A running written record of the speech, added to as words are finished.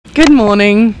Good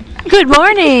morning. Good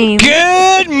morning.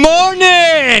 Good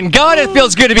morning! God, it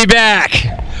feels good to be back.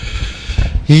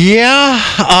 Yeah,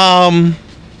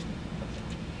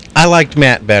 I liked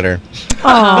Matt better.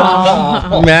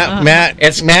 Oh.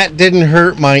 Matt didn't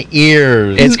hurt my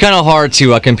ears. It's kind of hard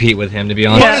to compete with him, to be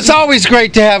honest. But it's always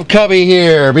great to have Cubby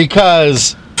here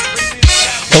because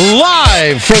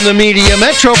live from the Media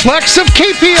Metroplex of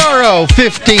KPRO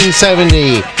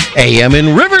 1570 AM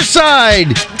in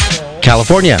Riverside,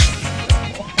 California.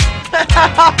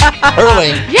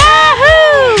 Early.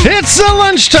 Yahoo! It's the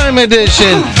lunchtime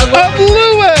edition of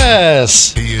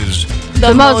Lewis. He is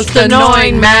The most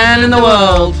annoying man in the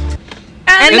world.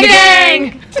 And the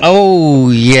gang! Oh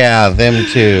yeah, them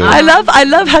too. I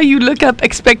love how you look up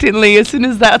expectantly as soon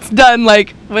as that's done.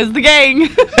 Like, where's the gang?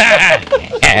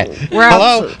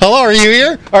 Hello, are you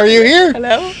here? Are you here?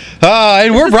 Hello.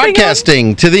 And we're Is this thing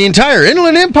broadcasting to the entire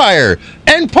Inland Empire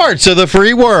and parts of the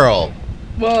free world.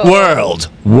 Whoa.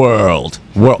 World.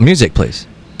 Music, please.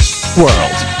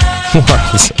 World.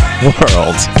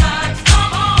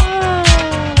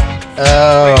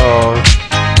 Oh,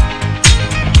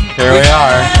 here we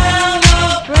are.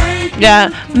 Yeah,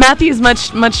 Matthew's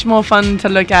much more fun to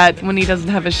look at when he doesn't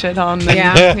have his shirt on than,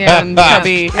 than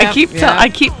Cubby.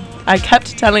 I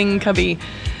kept telling Cubby,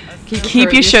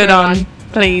 keep your shirt on,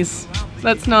 please.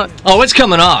 Let's not. Oh, it's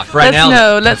coming off right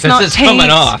now. Let's not It's taint.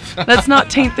 coming off. Let's not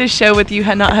taint this show with you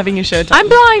not having your shirt on. I'm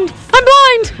blind.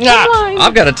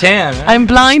 I've got a tan. I'm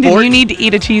blind and you need to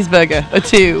eat a cheeseburger or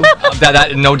two.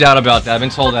 That, no doubt about that. I've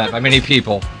been told that by many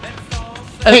people.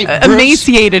 Hey, Bruce.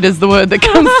 Emaciated is the word that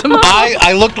comes to mind.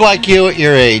 I looked like you at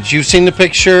your age. You've seen the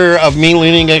picture of me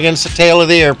leaning against the tail of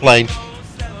the airplane.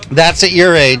 That's at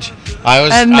your age.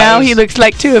 He looks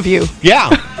like two of you.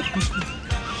 Yeah.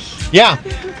 Yeah.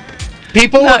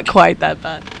 People Not quite that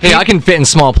bad. Hey, I can fit in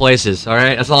small places, all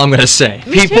right? That's all I'm going to say.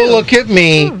 People look at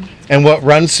me, and what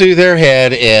runs through their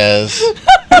head is,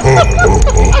 Oh,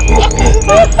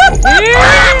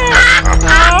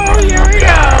 here we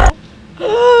go.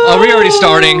 Are we already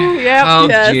starting? Yep, Oh,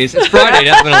 yes. jeez. It's Friday,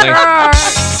 definitely.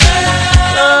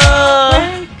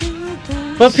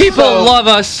 But people love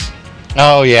us.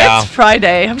 oh yeah. It's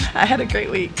Friday. I had a great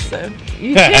week, so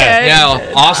You did.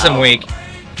 Yeah, awesome week. I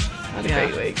had a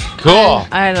great week. Cool.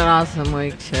 I had an awesome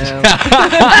week, too.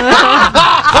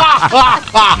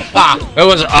 It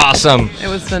was awesome. It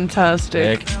was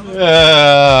fantastic.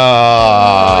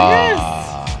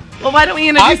 Well, why don't we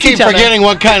introduce I keep each other? forgetting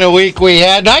what kind of week we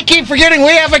had, and I keep forgetting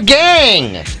we have a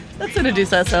gang. Let's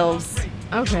introduce ourselves.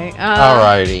 Okay.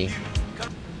 Alrighty.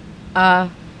 Oh,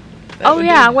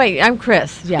 yeah. Wait. I'm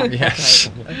Chris. Yeah. Yes.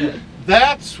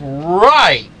 That's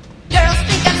right. Girls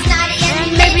think I'm snotty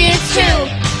and maybe it's true.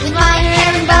 With my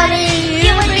hair and body,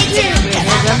 you would be too. 'Cause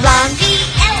I'm a blondie.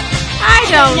 I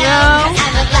don't know.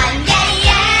 I'm a blonde,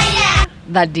 yeah.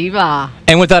 The diva.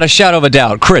 And without a shadow of a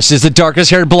doubt, Chris is the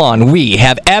darkest haired blonde we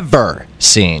have ever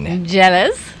seen.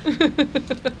 Jealous?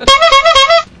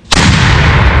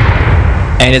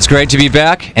 And it's great to be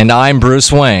back, and I'm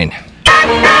Bruce Wayne. Bad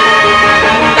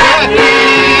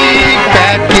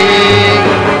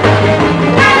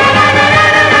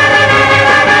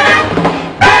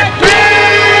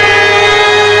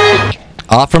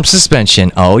Off from suspension,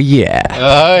 oh yeah.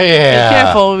 Oh yeah. Be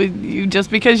careful.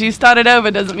 Just because you started over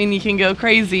doesn't mean you can go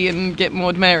crazy and get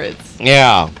more demerits.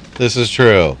 Yeah, this is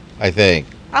true. I think.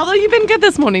 Although you've been good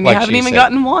this morning. Like you haven't she even said.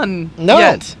 gotten one No.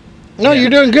 yet. No, you're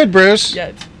doing good, Bruce.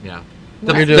 Yet. Yeah.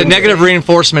 You're The doing negative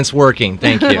reinforcement's working,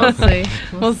 thank you. We'll see.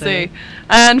 We'll see.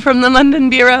 And from the London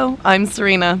Bureau, I'm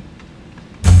Serena.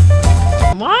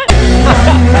 What?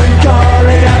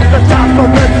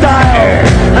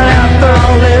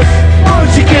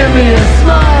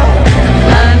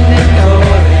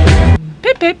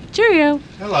 Pip pip, cheerio.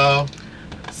 Hello.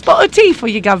 Spot of tea for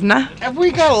you, governor. Have we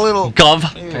got a little? Gov.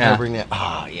 Yeah. Bring that.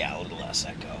 Oh yeah, a little less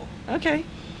echo. Okay.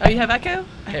 Oh, you have echo?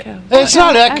 Echo. It's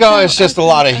not echo. It's just a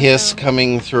lot of hiss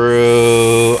coming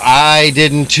through. I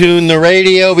didn't tune the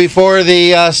radio before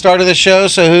the start of the show,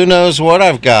 so who knows what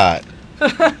I've got.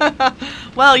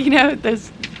 Well, you know,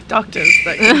 there's doctors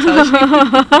that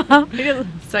can tell you.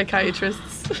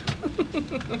 Psychiatrists. We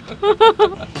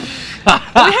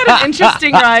had an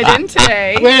interesting ride in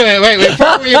today. Wait a minute.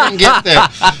 Before we even get there,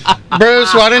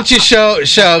 Bruce, why don't you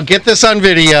get this on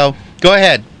video? Go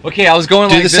ahead. Okay, I was going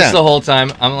Do like the this sound. the whole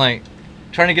time. I'm like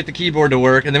trying to get the keyboard to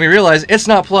work, and then we realize it's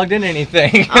not plugged in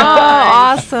anything. Oh,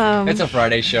 awesome. It's a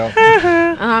Friday show.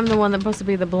 And I'm the one that's supposed to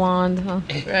be the blonde. Huh?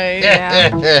 Right.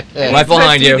 Yeah. Right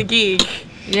behind you. The geek.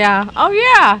 Yeah. Oh,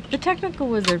 yeah. The technical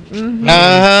wizard. Mm-hmm.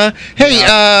 Hey,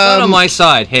 Not on my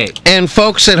side. Hey. and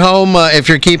folks at home, if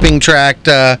you're keeping track,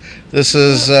 This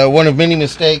is one of many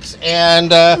mistakes. And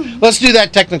let's do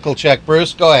that technical check,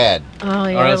 Bruce. Go ahead. Oh,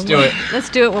 yeah. All right, let's do it. Let's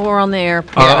do it when we're on the air.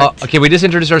 Okay, we just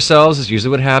introduced ourselves. That's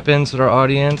usually what happens with our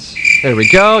audience. There we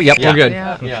go. Yep, we're good.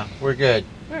 Yeah, we're good.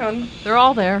 They're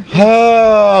all there.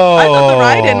 Oh. I thought the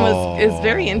ride-in is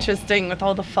very interesting with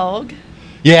all the fog.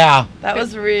 Yeah. That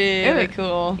was really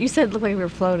cool. You said it looked like we were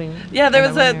floating. Yeah,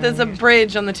 there's a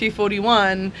bridge on the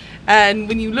 241, and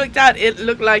when you looked at it, it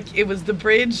looked like it was the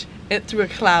bridge through a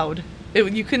cloud.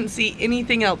 You couldn't see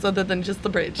anything else other than just the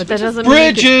bridge. But that doesn't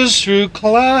Bridges through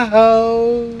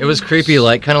clouds. It was creepy,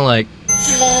 kind of like.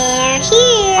 They're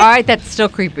here. All right, that's still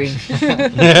creepy.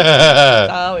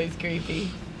 It's always creepy.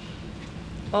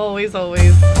 Always. So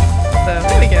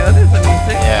there we go. There's the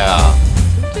music. Yeah.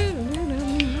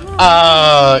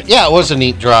 Yeah, it was a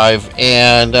neat drive,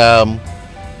 and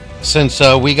since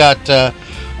we got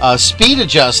speed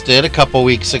adjusted a couple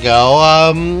weeks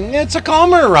ago, it's a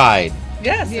calmer ride.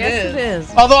 Yes, Yes, it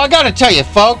is. Although I got to tell you,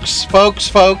 folks,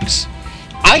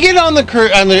 I get on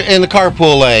in the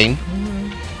carpool lane.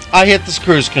 I hit this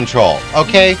cruise control.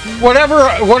 Okay,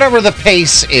 whatever the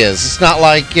pace is, it's not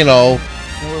like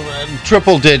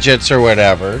triple digits or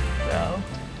whatever.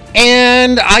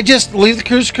 And I just leave the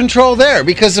cruise control there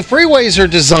because the freeways are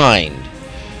designed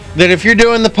that if you're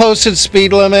doing the posted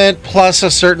speed limit plus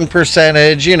a certain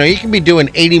percentage, you can be doing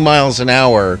 80 miles an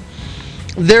hour.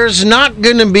 There's not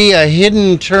going to be a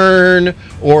hidden turn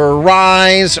or a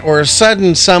rise or a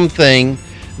sudden something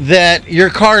that your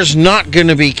car's not going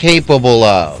to be capable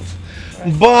of.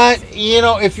 But,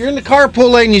 if you're in the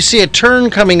carpool lane and you see a turn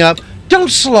coming up,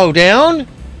 don't slow down.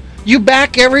 You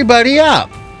back everybody up.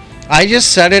 I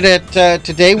just set it at,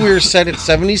 today we were set at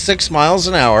 76 miles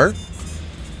an hour,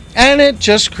 and it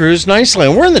just cruised nicely.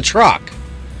 And we're in the truck,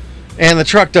 and the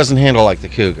truck doesn't handle like the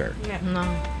Cougar. No.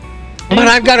 But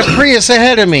I've got a Prius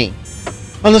ahead of me.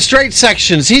 On the straight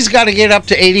sections, he's got to get up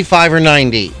to 85 or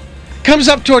 90. Comes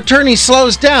up to a turn, he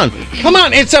slows down. Come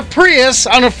on, it's a Prius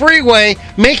on a freeway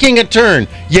making a turn.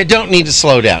 You don't need to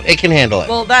slow down. It can handle it.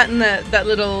 Well, that and that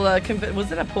little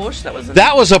was it a Porsche that was?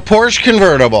 That was a Porsche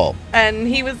convertible. And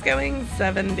he was going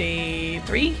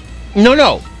 73.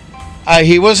 No.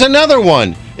 He was another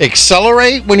one.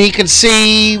 Accelerate when he could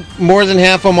see more than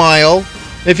half a mile.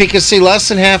 If he could see less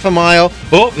than half a mile,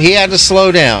 he had to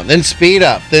slow down. Then speed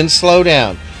up. Then slow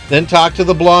down. Then talk to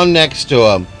the blonde next to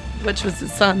him. Which was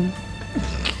his son.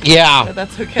 Yeah. But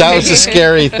that's okay. That was a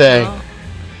scary thing.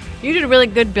 You did a really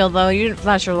good, Bill, though. You didn't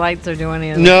flash your lights or do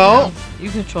anything. No.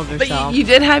 You controlled But yourself. you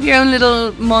did have your own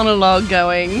little monologue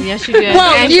going. Yes, you did.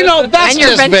 Well, that's and you're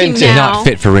just venting venting. now. Not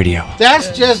fit for radio.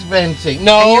 That's just venting. And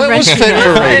No, you're it was venting fit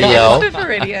for now. radio. Fit for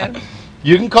radio.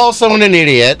 You can call someone an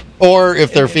idiot, or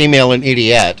if they're female, an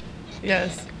idiot.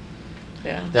 Yes.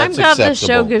 Yeah. That's I'm glad this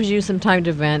acceptable. show gives you some time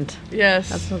to vent. Yes.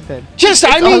 That's so good. Just,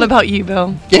 It's all about you,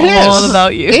 Bill. it is. All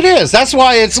about you. It is. That's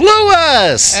why it's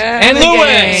Lewis. And the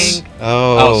Lewis. gang.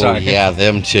 Oh, sorry. yeah,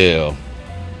 them too.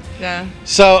 Yeah.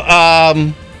 So,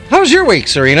 how was your week,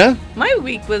 Serena? My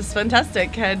week was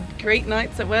fantastic. Had great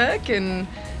nights at work and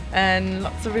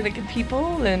lots of really good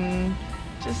people and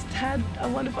just had a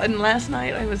wonderful. And last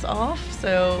night I was off,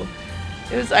 so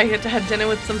I had to have dinner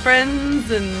with some friends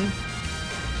and.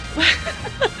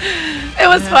 It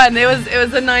was fun. It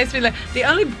was a nice feeling. The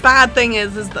only bad thing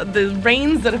is that the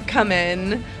rains that have come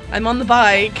in. I'm on the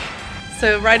bike,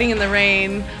 so riding in the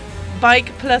rain. Bike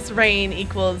plus rain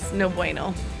equals no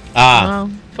bueno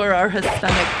for our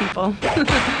Hispanic people.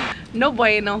 No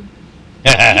bueno.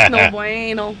 It's no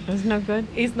bueno. It's no good.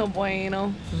 It's no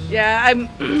bueno. Yeah,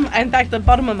 in fact, the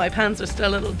bottom of my pants are still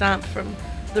a little damp from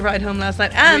the ride home last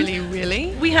night. And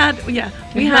Really? we had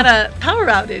a power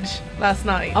outage last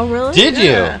night. Oh, really? Did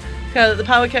you? Because the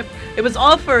power it was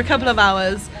off for a couple of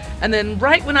hours, and then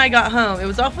right when I got home, it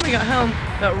was off when I got home,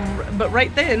 but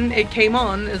right then it came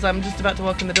on as I'm just about to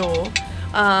walk in the door,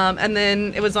 and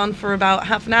then it was on for about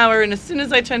half an hour, and as soon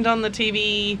as I turned on the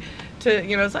TV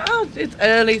it's like, oh, it's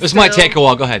early. This might take a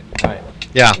while. Go ahead. All right.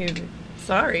 Yeah.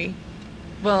 Sorry.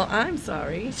 Well, I'm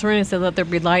sorry. Serena said, "Let there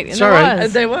be light," and Sorry. there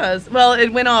was. There was. Well,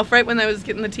 it went off right when I was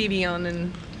getting the TV on,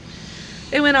 and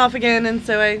it went off again, and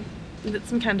so I lit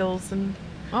some candles and.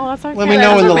 Oh, that's our Let me cat.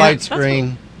 know when the okay. light's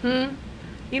green.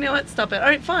 You know what? Stop it. All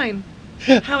right, fine.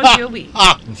 How was your week?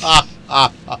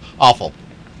 Awful.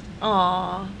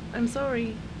 Aw, I'm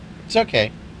sorry. It's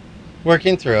okay.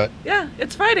 Working through it. Yeah,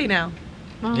 it's Friday now.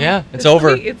 Oh. Yeah, it's over.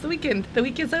 It's the weekend. The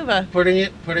week is over. Putting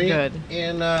it Good.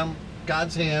 in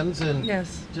God's hands and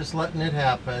Yes. just letting it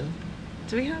happen.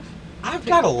 Do we have? I've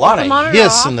got a lot The of monitor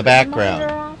hiss off? in the Is the monitor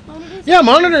background. off? Oh, it Yeah,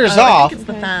 monitor is I off. think it's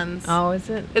the fans. Oh, is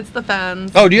it? It's the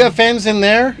fans. Oh, do you have fans in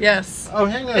there? Yes. Oh,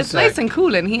 hang on a It's sec. nice and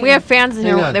cool in here. We have fans in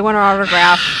Hang here. on. They want our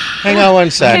autograph. Hang on one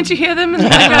sec. Can't you hear them in the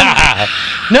background?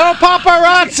 No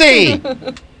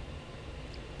paparazzi!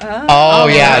 Oh,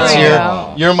 yeah, it's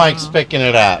there you your mic's picking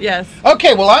it up. Yes.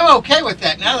 Okay, well, I'm okay with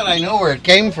that now that I know where it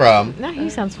came from. No, he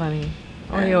sounds funny.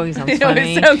 Oh, he always sounds He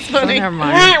funny. always sounds funny. Oh, never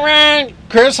mind.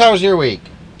 Chris, how was your week?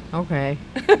 Okay.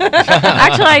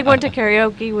 Actually, I went to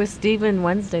karaoke with Steven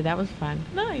Wednesday. That was fun.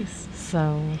 Nice.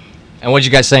 So, And what'd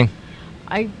you guys sing?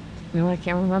 I can't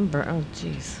remember. Oh,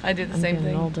 jeez. I did the I'm same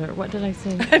getting thing. older. What did I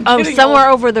sing? I'm Oh, getting Somewhere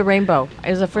Over the Rainbow. It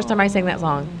was the first time I sang that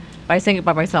song. But I sang it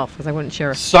by myself because I wasn't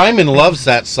sure. Simon loves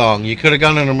that song. You could have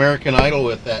gone on American Idol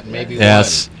with that and maybe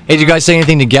Yes. Hey, did you guys sing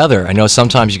anything together? I know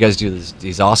sometimes you guys do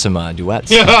these awesome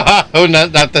duets. won. Oh,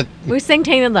 not that. We sing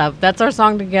Tainted Love. That's our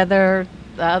song together.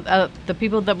 The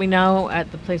people that we know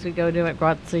at the place we go to at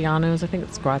Graziano's, I think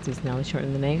it's Grazi's now, they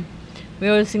shortened the name. We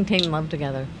always sing Tainted Love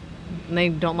together. And they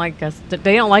don't like us.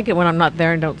 They don't like it when I'm not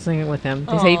there and don't sing it with them.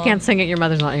 They say, you Aw. can't sing it, your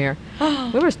mother's not here. We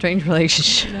have a strange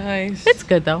relationship. Nice. It's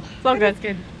good, though. It's all good. That's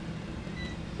good.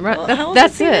 Right, Well, that- how old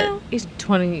that's is he it. now? He's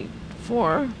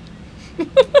 24.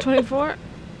 24?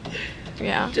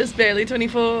 Yeah. Just barely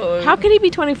 24. Or How can he be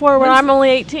 24 when I'm only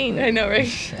 18? I know,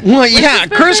 right? Well, yeah,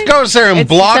 Chris goes there and It's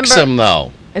blocks December- him,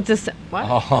 though. It's a what?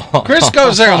 Oh. Chris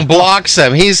goes there and blocks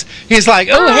him. He's like,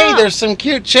 oh, hey, there's some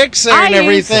cute chicks there and I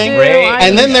used everything. to, Great. I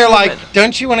And then used they're to, like, but-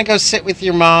 don't you want to go sit with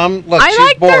your mom? Look, I she's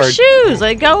like their bored. shoes.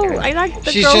 I like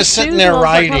the She's girls' just sitting shoes there and all that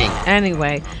writing. stuff.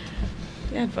 Anyway,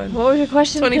 Yeah, fun. what was your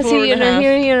question? 'Cause 24 he, and a half.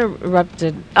 he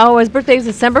interrupted. Oh, his birthday is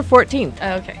December 14th.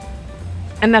 Oh, okay.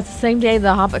 And that's the same day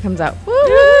The Hobbit comes out.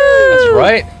 That's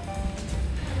right.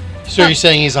 So you're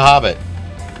saying he's a hobbit?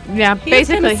 Yeah, He is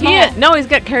kinda basically. small. He's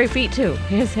got curly feet too.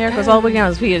 His hair goes all the way down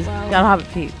his feet. He's got Hobbit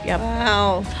feet. Yep.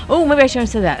 Wow. Oh, maybe I shouldn't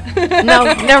have said that. No,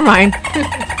 never mind.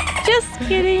 Just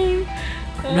kidding.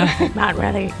 No, not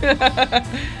really.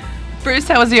 Bruce,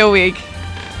 how was your week?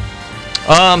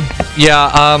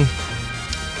 Yeah,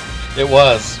 It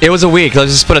was. it was a week.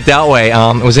 Let's just put it that way.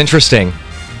 It was interesting.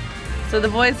 So the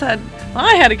boys had. Well,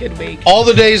 I had a good week. All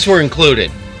the days were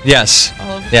included. Yes.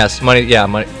 All of- Yes. Monday,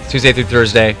 Tuesday through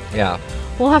Thursday. Yeah.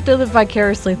 We'll have to live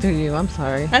vicariously through you. I'm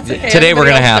sorry. That's okay. Today we're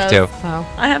everybody gonna else have does. to. So,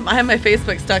 I have my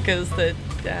Facebook stuckers that.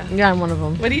 Yeah. yeah, I'm one of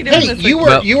them. What are you doing Hey, this you week?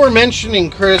 Well- were mentioning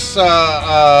Chris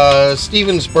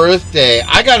Steven's birthday.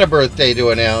 I got a birthday to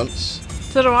announce.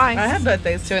 So do I I. have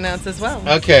birthdays to announce as well.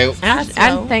 Okay, And, So-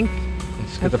 and thank.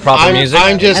 Let's get the proper music.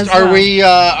 I'm just. As Are well. we?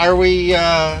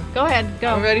 Go ahead. Go.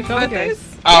 Are we ready for Go with yours. birthdays?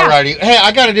 Alrighty. Hey,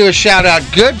 I got to do a shout out.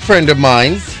 Good friend of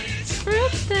mine,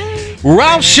 Birthday.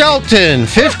 Ralph Shelton,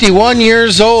 51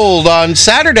 years old on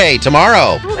Saturday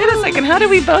tomorrow. Wait a second. How do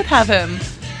we both have him?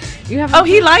 You have. Oh,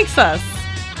 he likes us.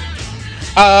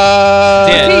 Did.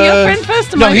 Is he your friend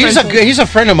first or No, my he's friend he's a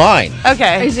friend of mine.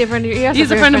 Okay. He's a friend. He's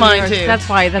a friend of mine, too. That's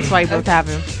why you both have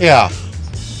him. Yeah.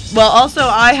 Well, also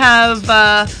I have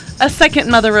a second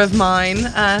mother of mine,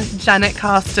 Janet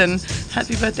Carston.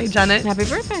 Happy birthday, Janet. Happy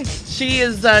birthday. She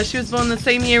was born the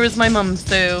same year as my mum,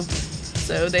 so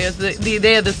they are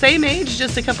the same age,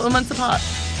 just a couple of months apart.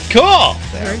 Cool.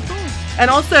 Very cool. And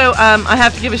also, I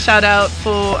have to give a shout out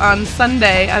for on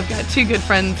Sunday. I've got two good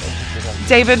friends.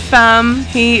 David Pham,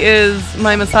 he is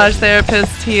my massage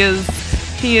therapist. He is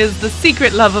the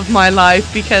secret love of my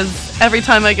life because every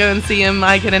time I go and see him,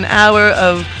 I get an hour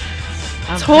of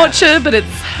torture, but it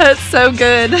hurts so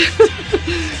good.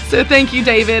 So thank you,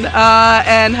 David,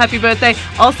 and happy birthday.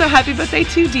 Also, happy birthday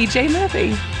to DJ Murphy.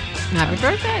 Happy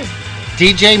birthday.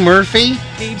 DJ Murphy.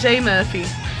 DJ Murphy.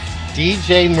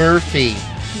 DJ Murphy.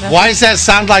 Why does that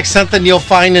sound like something you'll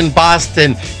find in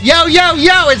Boston? Yo, yo,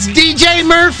 yo! It's DJ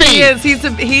Murphy. He is. He's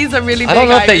a really big. I don't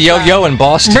know if they Irish yo-yo lad. in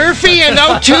Boston. Murphy and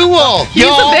O'Toole. He's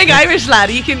Y'all. a big Irish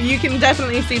lad. You can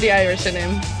definitely see the Irish in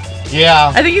him.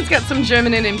 Yeah. I think he's got some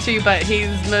German in him too, but he's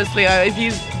mostly Irish.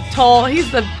 He's tall. He's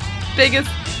the biggest,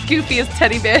 goofiest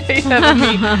teddy bear you ever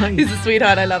meet. He's a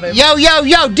sweetheart. I love him. Yo, yo,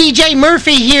 yo! DJ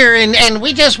Murphy here, and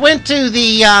we just went to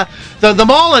the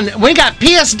mall and we got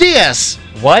PSDS.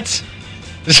 What?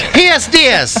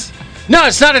 PSDS. No,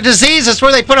 it's not a disease. It's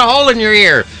where they put a hole in your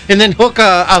ear and then hook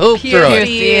a hoop through it.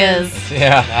 PSDs.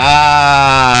 Yeah.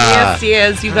 Ah.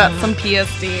 PSDs. You got some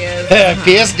PSDs.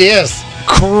 PSDS.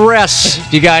 Chris,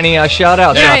 do you got any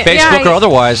shout-outs Yeah, on yeah, Facebook or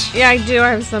otherwise? Yeah, I do. I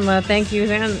have some thank yous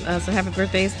and some happy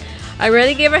birthdays. I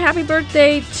really give a happy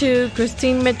birthday to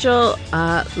Christine Mitchell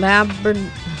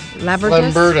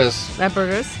Lambertus.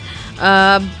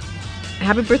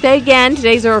 Happy birthday again.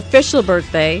 Today's our official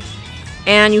birthday.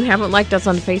 And you haven't liked us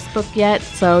on Facebook yet,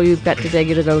 so you've got today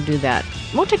to go do that.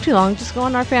 won't take too long. Just go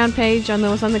on our fan page on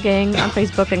Lewis on the Gang on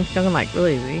Facebook and click on like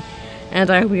really easy. And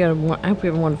I hope you have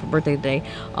a wonderful birthday today.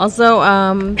 Also,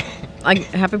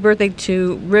 happy birthday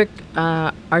to Rick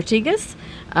Artigas.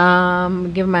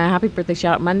 Give him a happy birthday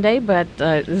shout out Monday, but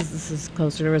this is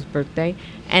closer to his birthday.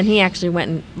 And he actually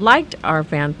went and liked our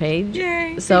fan page.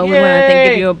 Yay. So we want to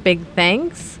give you a big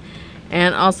thanks.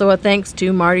 And also a thanks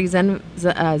to Marty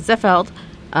Zeffeld.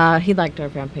 He liked our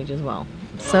fan page as well.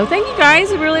 So thank you guys.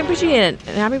 We really appreciate it.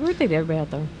 And happy birthday to everybody out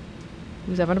there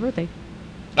who's having a birthday.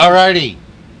 Alrighty.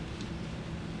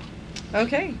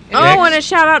 Okay. Oh, and a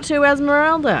shout out to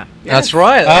Esmeralda. That's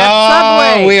right.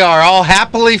 Subway. We are all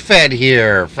happily fed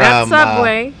here from At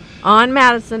Subway on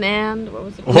Madison and what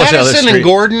was it? What's the other Madison and street?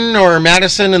 Gordon, or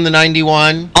Madison and the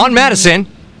 91. On Madison,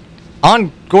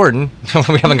 on Gordon.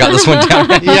 We haven't got this one down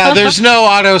yet. Yeah, there's no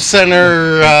auto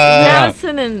center.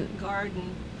 Madison and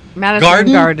Garden. Madison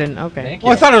Garden? Garden. Okay. Oh,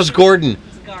 I thought it was Gordon.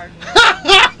 Garden.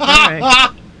 All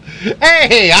right.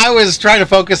 Hey, I was trying to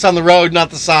focus on the road, not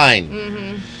the sign.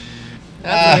 Mm-hmm.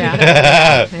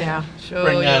 Yeah. Yeah. Sure.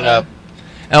 Bring that up.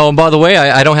 Oh, and by the way,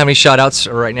 I don't have any shout-outs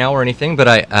right now or anything,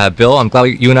 but Bill, I'm glad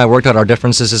you and I worked out our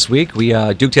differences this week. We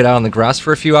duked it out on the grass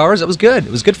for a few hours. It was good.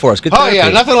 It was good for us. Good Oh, therapy. yeah,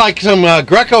 nothing like some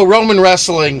Greco-Roman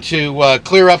wrestling to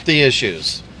clear up the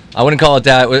issues. I wouldn't call it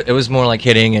that. It was more like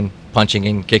hitting and punching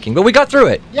and kicking, but we got through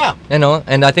it. Yeah, You know,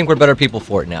 and I think we're better people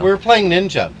for it now. we're playing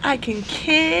ninja. I can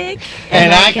kick.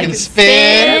 And I can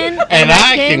spin, and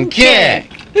I can kick.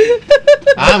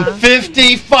 I'm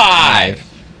 55.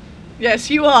 Yes,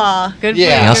 you are. Good Yeah.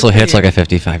 for He you. also Good for hits you. like a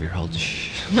 55-year-old.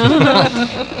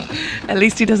 At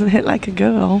least he doesn't hit like a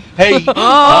girl. Hey,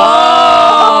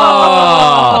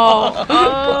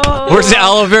 Where's the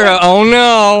aloe vera? Oh,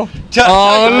 no.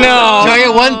 no. Tell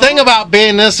you one thing about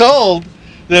being this old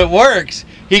that works.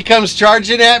 He comes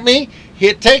charging at me.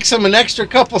 It takes him an extra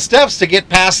couple steps to get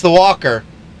past the walker.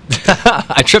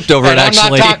 I tripped over And it,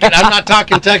 actually. I'm not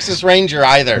talking Texas Ranger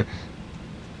either.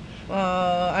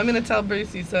 I'm gonna tell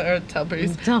Bruce you said, or tell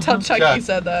Bruce, Tell tell him. Chuck Chuck. you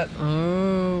said that.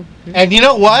 Oh. And you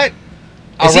know what?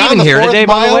 Is he even the here fourth today,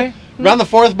 by the mile- way? Around the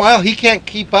 4th mile, he can't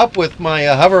keep up with my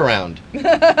hover round.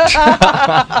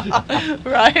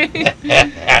 Right?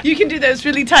 You can do those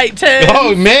really tight turns.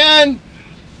 Oh, man.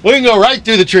 We can go right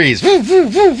through the trees. Woo, woo,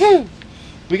 woo, woo.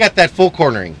 We got that full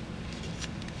cornering.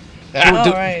 All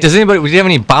right. Does anybody? Do you have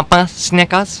any bumper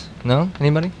snickers? No?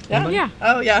 Anybody? Yeah. Yeah.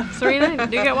 Oh yeah. Serena,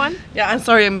 do you get one? Yeah. I'm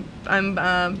sorry. I'm.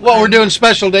 Well, we're doing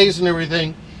special days and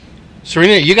everything.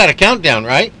 Serena, you got a countdown,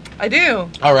 right? I do.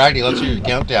 Alrighty, let's hear your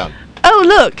countdown. Oh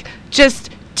look, just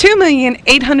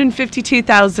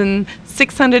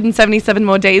 2,852,677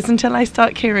 more days until I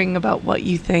start caring about what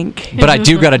you think. But I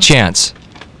do got a chance.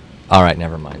 All right,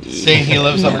 never mind. Saying he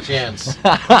lives on a chance.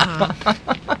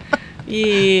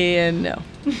 Yeah. No.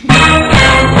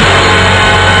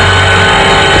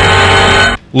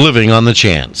 Living on the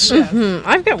chance.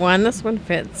 I've got one. This one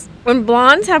fits. When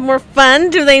blondes have more fun,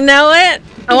 do they know it?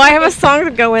 Oh, I have a song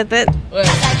to go with it.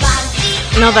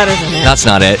 No, that isn't it. That's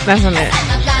not it. That's not it.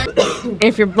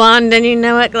 If you're blonde and you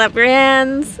know it, clap your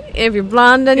hands. If you're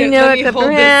blonde and you know let it, me clap hold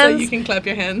your this hands. so you can clap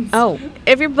your hands. Oh,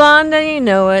 if you're blonde and you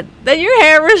know it, then your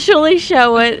hair will surely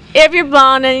show it. If you're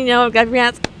blonde and you know it, clap your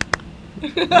hands. No,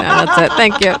 that's it.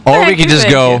 Thank you. Or we Thank could you, just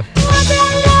thank go. you.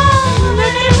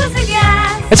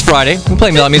 It's Friday. We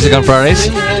play music on Fridays.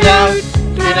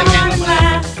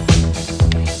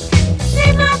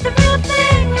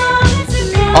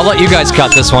 I'll let you guys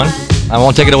cut this one. I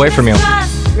won't take it away from you. Go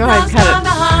ahead, cut it.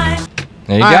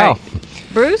 There you All go. right.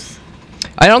 Bruce?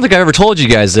 I don't think I ever told you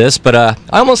guys this, but I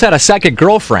almost had a second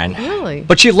girlfriend. Really?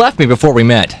 But she left me before we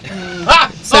met.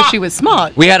 So she was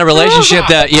smart. We had a relationship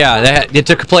it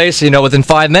took place, within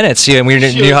 5 minutes. We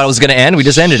knew how it was going to end. We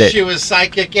just ended it. She was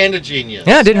psychic and a genius.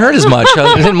 Yeah, it didn't hurt as much.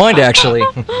 I didn't mind, actually.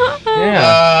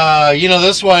 Yeah.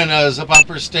 This one is a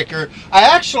bumper sticker. I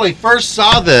actually first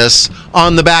saw this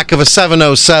on the back of a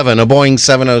 707, a Boeing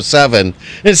 707.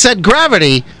 It said,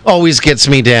 "Gravity always gets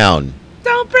me down."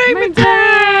 Don't bring me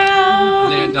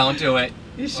down. Don't do it.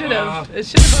 You should have. It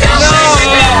should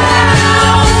have.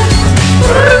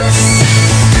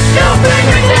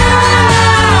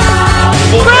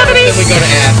 Gravity. Then we go to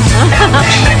F.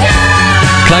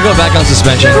 Can I go back on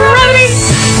suspension?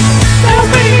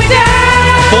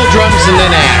 Full drums and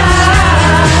then F.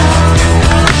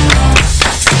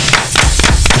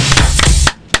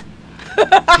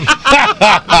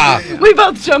 We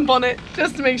both jump on it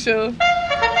just to make sure.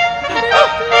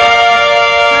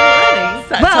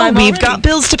 Well, we've got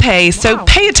bills to pay, so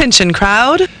pay attention,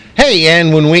 crowd. Hey,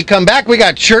 and when we come back, we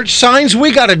got church signs.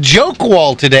 We got a joke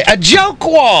wall today. A joke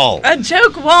wall. A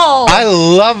joke wall. I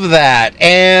love that.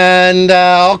 And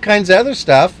all kinds of other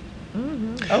stuff.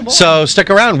 Oh, boy. So stick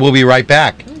around. We'll be right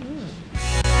back.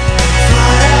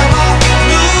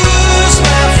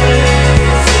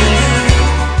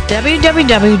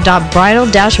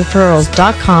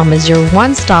 www.bridal-referrals.com is your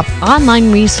one-stop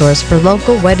online resource for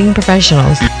local wedding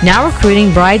professionals. Now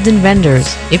recruiting brides and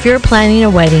vendors. If you're planning a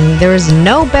wedding, there is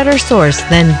no better source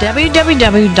than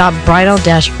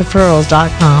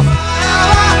www.bridal-referrals.com.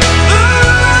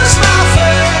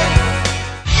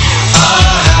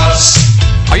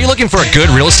 Are you looking for a good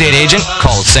real estate agent?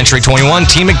 Call Century 21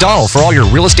 T. McDonald for all your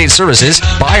real estate services,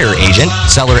 buyer agent,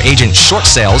 seller agent short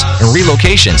sales, and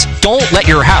relocations. Don't let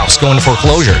your house go into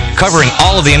foreclosure. Covering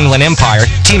all of the Inland Empire,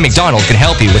 T. McDonald can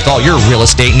help you with all your real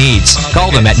estate needs.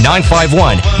 Call them at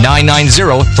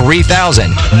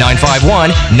 951-990-3000,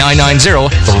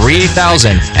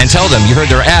 951-990-3000, and tell them you heard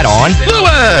their ad on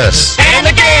Lewis and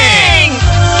the Gang!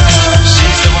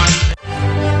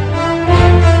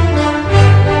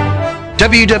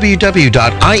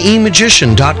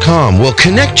 www.iemagician.com will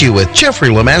connect you with Jeffrey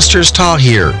Lemasters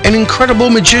Tahir, an incredible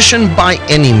magician by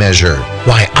any measure.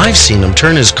 Why, I've seen him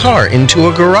turn his car into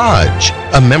a garage.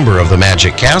 A member of the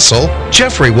Magic Castle,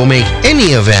 Jeffrey will make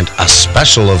any event a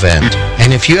special event.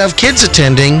 And if you have kids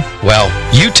attending, well,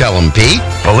 you tell them, Pete.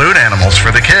 Balloon animals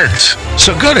for the kids.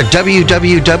 So go to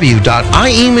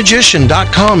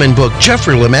www.iemagician.com and book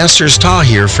Jeffrey Lemasters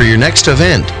Tahir for your next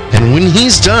event. And when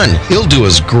he's done, he'll do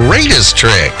his greatest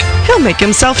trick. He'll make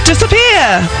himself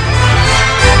disappear.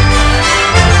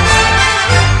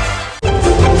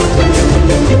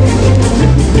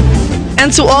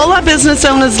 And to all our business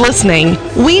owners listening,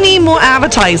 we need more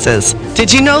advertisers.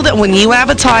 Did you know that when you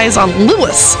advertise on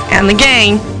Lewis and the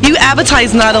Gang, you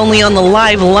advertise not only on the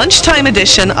live lunchtime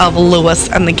edition of Lewis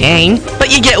and the Gang,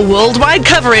 but you get worldwide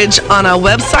coverage on our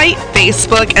website,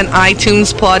 Facebook, and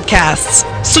iTunes podcasts.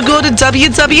 So go to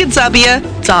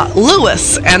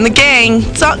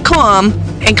www.lewisandthegang.com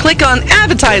and click on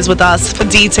Advertise with Us for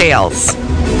details.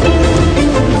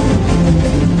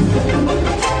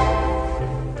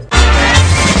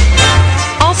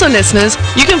 Also, listeners,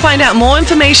 you can find out more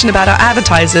information about our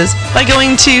advertisers by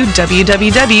going to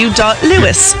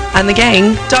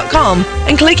www.lewisandthegang.com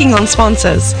and clicking on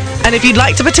sponsors. And if you'd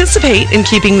like to participate in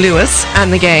keeping Lewis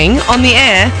and the Gang on the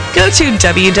air, go to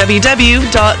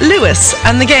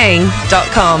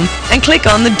www.lewisandthegang.com and click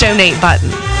on the donate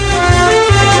button.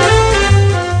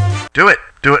 Do it.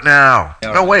 Do it now.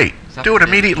 No, wait. Do it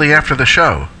immediately after the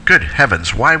show. Good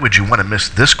heavens, why would you want to miss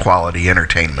this quality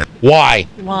entertainment? Why?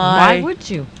 Why would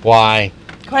you? Why?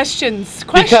 Questions.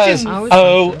 Because,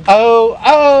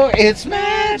 it's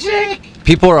magic.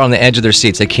 People are on the edge of their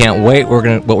seats. They can't wait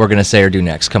what we're gonna say or do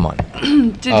next. Come on.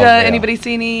 Did anybody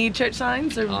see any church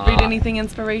signs or read anything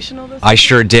inspirational this I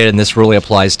sure did, and this really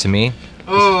applies to me.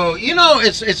 Oh,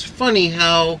 it's funny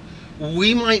how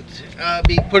we might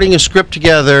be putting a script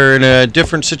together in a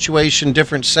different situation,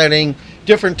 different setting,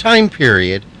 different time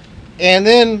period. And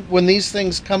then when these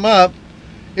things come up,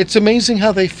 it's amazing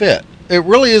how they fit. It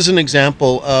really is an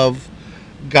example of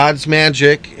God's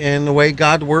magic and the way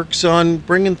God works on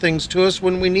bringing things to us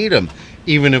when we need them,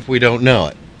 even if we don't know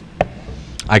it.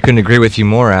 I couldn't agree with you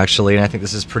more, actually, and I think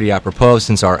this is pretty apropos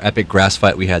since our epic grass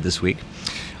fight we had this week.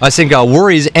 I think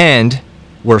worries end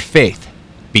where faith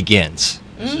begins.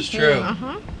 This is true.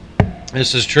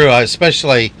 This is true.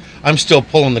 I'm still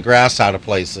pulling the grass out of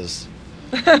places.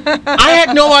 I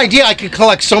had no idea I could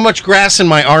collect so much grass in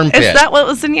my armpit. Is that what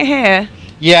was in your hair?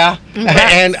 Yeah,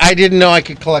 and I didn't know I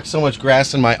could collect so much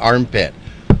grass in my armpit.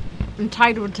 And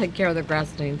Tide would take care of the grass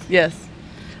stains. Yes.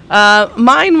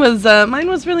 Mine was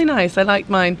really nice. I liked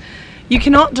mine. You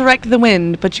cannot direct the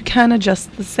wind, but you can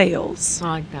adjust the sails. I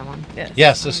like that one.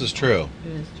 Yes, this is true.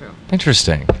 It is true.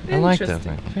 Interesting. I like that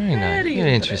Interesting. one. Very nice. Very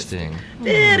interesting.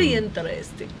 Very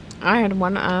interesting. I had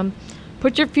one.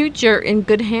 Put your future in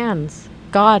good hands.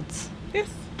 God's. Yes,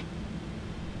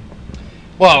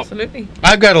 Well, absolutely.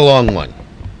 I've got a long one.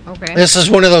 Okay. This is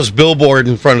one of those billboard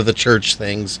in front of the church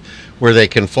things where they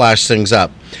can flash things up.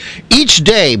 Each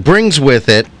day brings with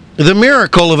it the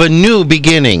miracle of a new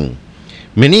beginning.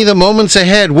 Many of the moments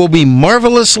ahead will be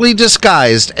marvelously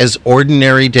disguised as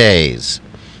ordinary days.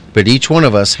 But each one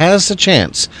of us has the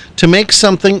chance to make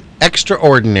something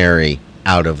extraordinary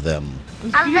out of them.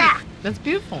 That's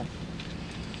beautiful.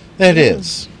 That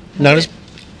is. Notice.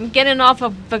 I'm getting off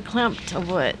of the clump of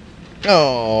wood.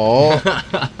 Oh.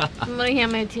 Let me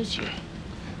have my tissue.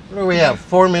 What do we have?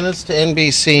 4 minutes to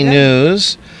NBC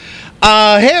News.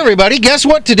 Hey, everybody. Guess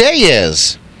what today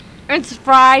is? It's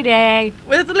Friday.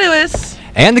 With Lewis.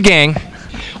 And the Gang.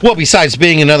 Well, besides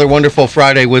being another wonderful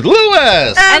Friday with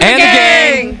Lewis. And the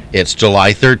gang. It's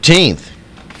July 13th.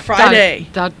 Friday.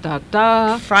 Da, da, da,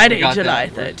 da. Friday, We got July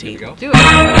that. 13th. Do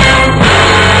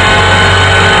it.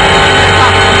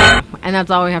 that's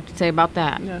all we have to say about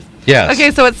that. Yes. Yes. Okay,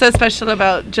 so what's so special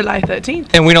about July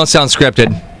 13th? And we don't sound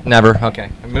scripted. Never. Okay,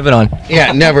 moving on.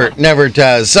 Yeah, never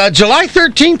does. July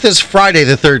 13th is Friday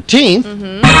the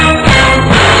 13th.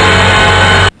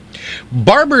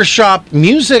 Barbershop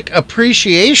Music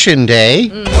Appreciation Day.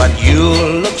 But you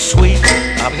look sweet.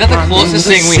 Is that the closest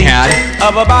thing we had?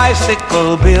 Of a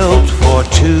bicycle built for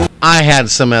two. I had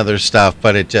some other stuff,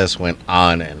 but it just went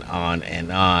on and on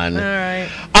and on. All right.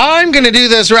 I'm going to do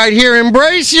this right here.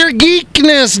 Embrace Your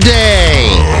Geekness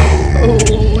Day.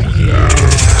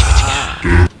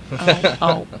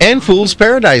 Oh. And Fool's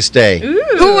Paradise Day. Ooh.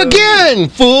 Who again?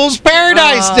 Fool's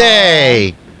Paradise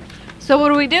Day. So what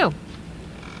do we do?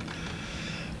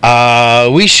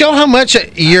 We show how much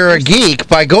you're a geek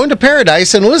by going to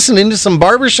Paradise and listening to some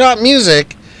barbershop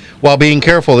music while being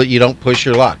careful that you don't push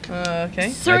your luck. Okay. I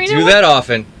Serena, do that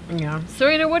often. Yeah.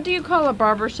 Serena, what do you call a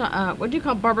barbershop? What do you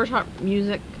call barbershop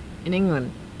music in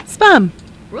England? Spam.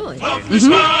 Really? We call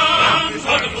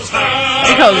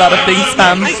a lot of things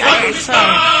spam.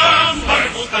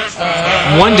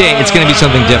 One day it's going to be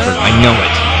something different. I know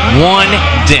it. One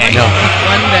day.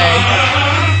 One day.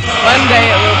 One day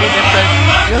it will be different.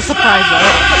 You'll surprise us.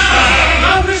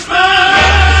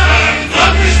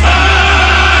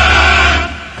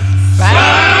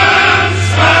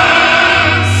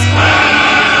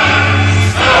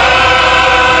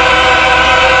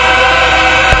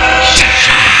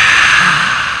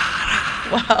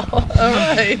 Wow. All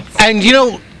right. And you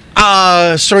know,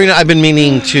 Serena, I've been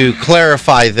meaning to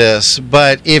clarify this,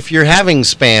 but if you're having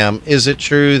Spam, is it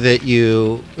true that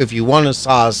if you want a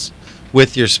sauce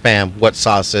with your Spam, what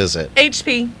sauce is it?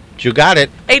 HP. You got it.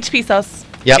 HP sauce.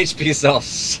 Yep. HP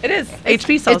sauce. It is.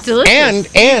 HP sauce. It's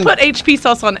delicious. And Put HP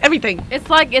sauce on everything. It's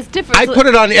like it's different. I put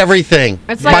it on everything.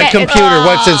 It's My like computer,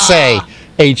 what's it say?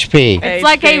 HP. It's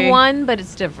like HP. A1, but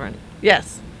it's different.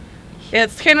 Yes.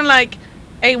 It's kind of like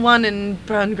A1 and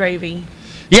brown gravy.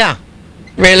 Yeah.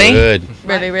 Really? Good.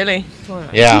 Really?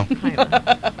 Yeah.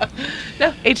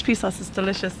 No, HP sauce is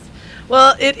delicious.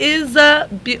 Well, it is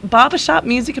Barbershop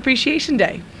Music Appreciation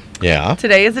Day. Yeah.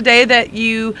 Today is a day that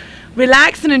you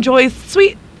relax and enjoy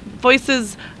sweet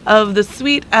voices of the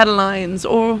Sweet Adelines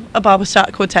or a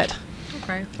barbershop quartet.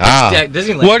 Okay.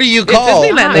 Disneyland. What do you call?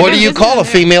 Disneyland. What do you call a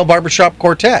female barbershop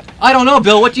quartet? I don't know,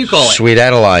 Bill. What do you call it? Sweet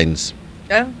Adelines.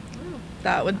 Yeah.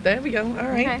 There we go. All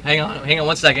right. Okay. Hang on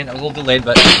 1 second. I was a little delayed,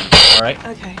 but all right.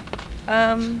 Okay.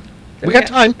 We got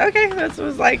time. Okay, this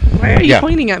was like, why are you Yeah.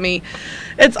 pointing at me?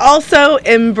 It's also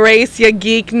Embrace Your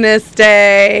Geekness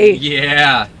Day.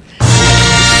 Yeah.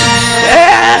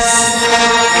 Yes!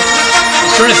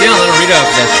 Just turn it down. Let her read out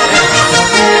this.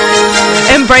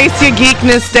 Embrace Your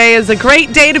Geekness Day is a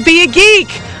great day to be a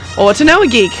geek or to know a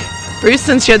geek. Bruce,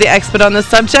 since you're the expert on the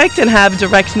subject and have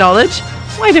direct knowledge,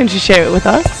 why don't you share it with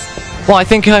us? Well, I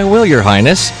think I will, Your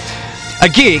Highness. A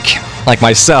geek, like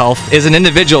myself, is an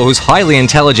individual who's highly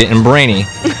intelligent and brainy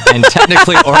and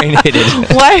technically oriented.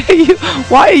 Why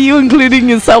are you including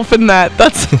yourself in that?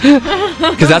 That's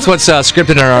Because that's what's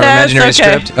scripted in our Yes, imaginary okay.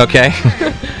 script. Okay,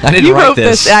 I didn't you write wrote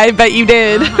this. I bet you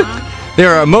did. They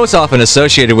are most often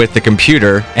associated with the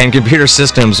computer and computer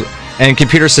systems in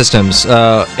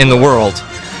the world.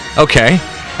 Okay.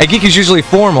 A geek is usually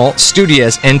formal,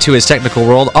 studious, into his technical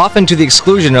world, often to the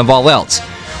exclusion of all else.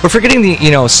 We're forgetting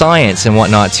the, science and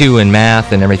whatnot too, and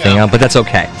math and everything else, but that's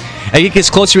okay. A geek is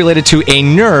closely related to a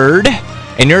nerd.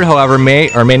 A nerd, however,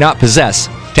 may or may not possess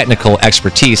technical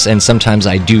expertise, and sometimes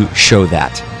I do show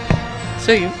that.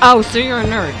 So you. Oh, so you're a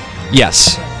nerd.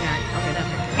 Yes. Yeah. Okay, that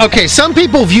makes sense. Okay, some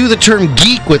people view the term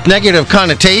geek with negative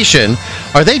connotation.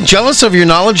 Are they jealous of your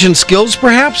knowledge and skills,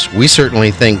 perhaps? We certainly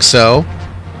think so.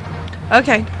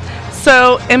 Okay.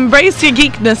 So embrace your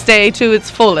geekness day to its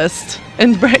fullest.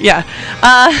 Spend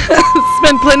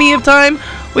plenty of time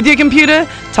with your computer,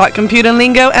 talk computer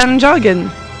lingo and jargon.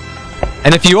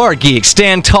 And if you are a geek,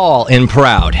 stand tall and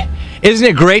proud. Isn't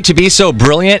it great to be so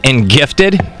brilliant and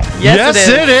gifted? Yes,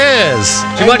 it is.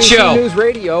 Too much NBC show. News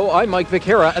Radio, I'm Mike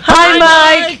Vicara. Hi,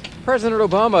 Mike. President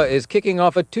Obama is kicking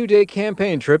off a 2-day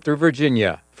campaign trip through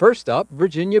Virginia. First up,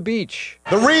 Virginia Beach.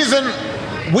 The reason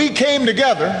we came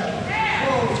together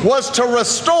was to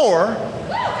restore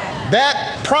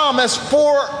that promise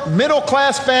for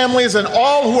middle-class families and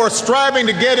all who are striving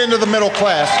to get into the middle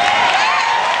class.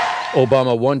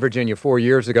 Obama won Virginia 4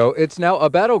 years ago. It's now a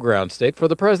battleground state for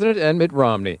the president and Mitt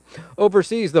Romney.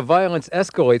 Overseas, the violence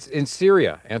escalates in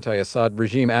Syria. Anti-Assad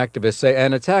regime activists say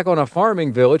an attack on a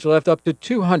farming village left up to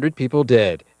 200 people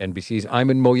dead. NBC's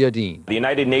Ayman Moyadeen. The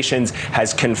United Nations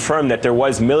has confirmed that there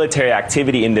was military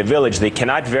activity in the village. They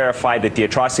cannot verify that the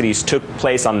atrocities took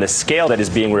place on the scale that is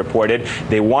being reported.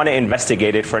 They want to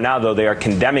investigate it. For now, though, they are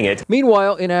condemning it.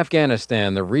 Meanwhile, in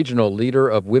Afghanistan, the regional leader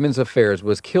of Women's Affairs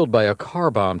was killed by a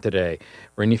car bomb today.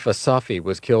 Ranifa Safi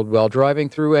was killed while driving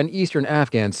through an eastern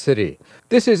Afghan city.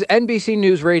 This is NBC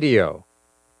News Radio.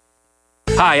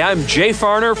 Hi, I'm Jay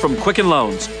Farner from Quicken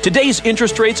Loans. Today's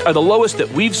interest rates are the lowest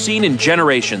that we've seen in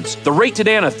generations. The rate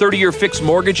today on a 30-year fixed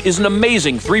mortgage is an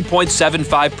amazing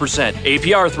 3.75%.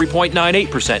 APR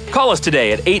 3.98%. Call us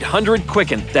today at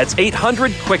 800-QUICKEN. That's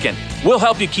 800-QUICKEN. We'll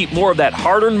help you keep more of that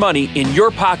hard-earned money in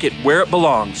your pocket where it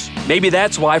belongs. Maybe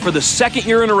that's why for the second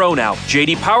year in a row now,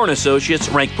 J.D. Power & Associates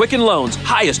ranked Quicken Loans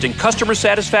highest in customer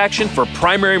satisfaction for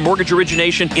primary mortgage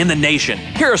origination in the nation.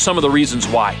 Here are some of the reasons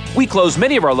why. We close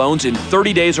many of our loans in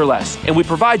 30 days or less, and we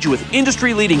provide you with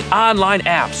industry-leading online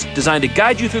apps designed to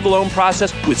guide you through the loan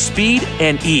process with speed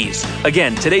and ease.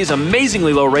 Again, today's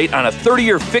amazingly low rate on a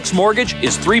 30-year fixed mortgage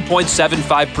is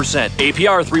 3.75%.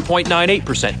 APR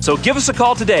 3.98%. So give us a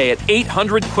call today at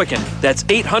 800-QUICKEN. That's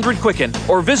 800-QUICKEN,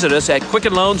 or visit us at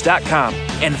QuickenLoans.com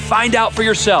and find out for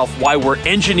yourself why we're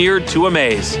engineered to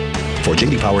amaze. For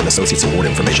J.D. Power and Associates award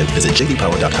information, visit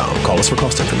jdpower.com. Call us for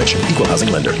cost information. Equal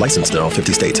housing lender. Licensed in all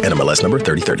 50 states. NMLS number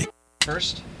 3030.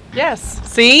 First? Yes.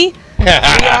 See?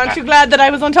 Aren't you glad that I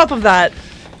was on top of that?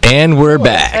 And we're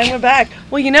back. And we're back.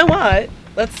 Well, you know what?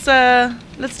 Let's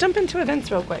jump into events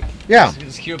real quick. Yeah.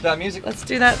 Let's cue up that music. Let's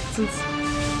do that since...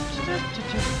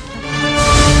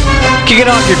 Kick it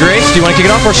off, Your Grace. Do you want to kick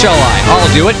it off, or shall I?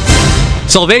 I'll do it.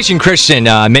 Salvation Christian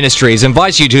Ministries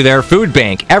invites you to their food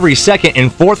bank every second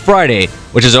and fourth Friday,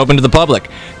 which is open to the public.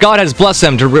 God has blessed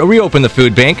them to reopen the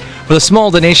food bank. With a small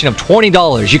donation of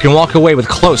 $20, you can walk away with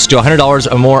close to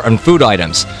 $100 or more on food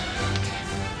items.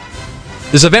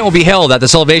 This event will be held at the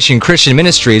Salvation Christian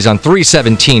Ministries on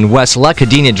 317 West La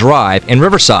Cadena Drive in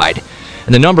Riverside.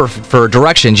 And the number for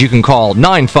directions, you can call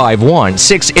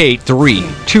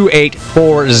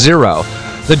 951-683-2840.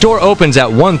 The door opens at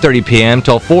 1:30 p.m.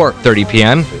 till 4:30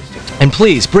 p.m. And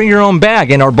please bring your own bag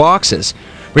and our boxes.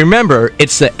 Remember,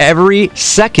 it's the every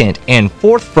second and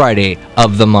fourth Friday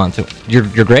of the month. Your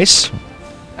Grace?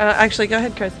 Actually, go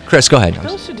ahead, Chris. Chris, go ahead.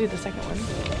 Phil should do the second one.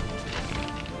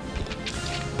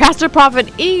 Pastor Prophet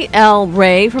E.L.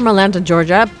 Ray from Atlanta,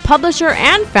 Georgia, publisher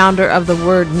and founder of The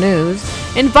Word News,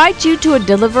 invites you to a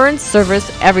deliverance service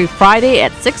every Friday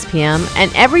at 6 p.m.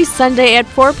 and every Sunday at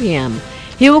 4 p.m.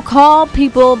 He will call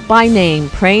people by name,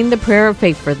 praying the prayer of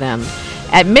faith for them.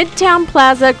 At Midtown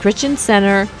Plaza Christian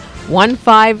Center,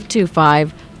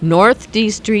 1525 North D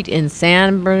Street in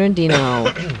San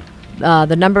Bernardino.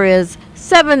 The number is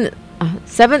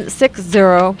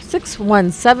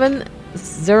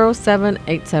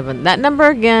 760-617-0787. That number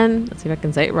again, let's see if I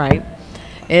can say it right,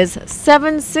 is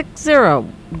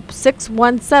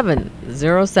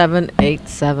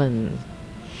 760-617-0787.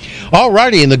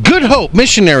 Alrighty, and the Good Hope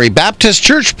Missionary Baptist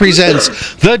Church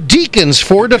presents the Deacons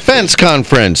for Defense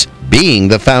Conference, Being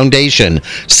the Foundation,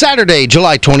 Saturday,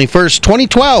 July 21st,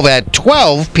 2012 at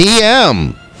 12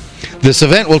 p.m. This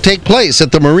event will take place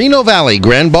at the Moreno Valley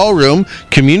Grand Ballroom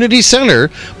Community Center,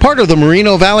 part of the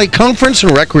Moreno Valley Conference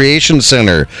and Recreation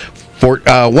Center,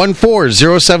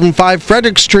 14075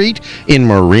 Frederick Street in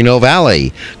Moreno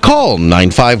Valley. Call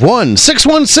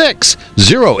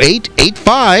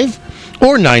 951-616-0885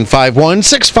 or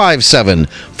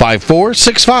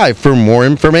 951-657-5465 for more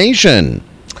information.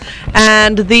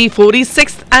 And the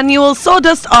 46th Annual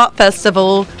Sawdust Art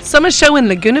Festival Summer Show in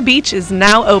Laguna Beach is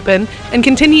now open and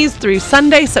continues through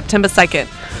Sunday, September 2nd.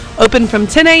 Open from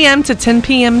 10 a.m. to 10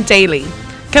 p.m. daily.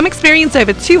 Come experience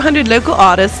over 200 local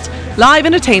artists, live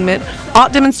entertainment,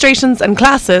 art demonstrations and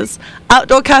classes,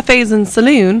 outdoor cafes and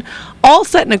saloon, all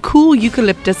set in a cool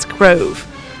eucalyptus grove.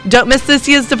 Don't miss this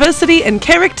year's diversity in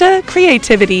character,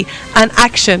 creativity, and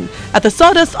action at the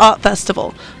Sawdust Art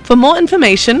Festival. For more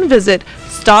information, visit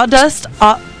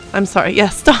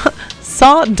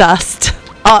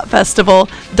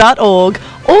sawdustartfestival.org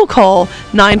or call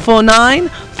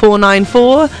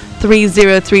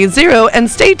 949-494-3030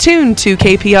 and stay tuned to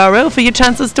KPRO for your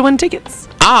chances to win tickets.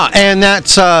 And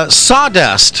that's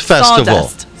Sawdust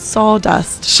Festival.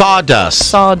 Sawdust.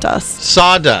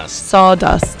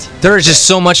 There is just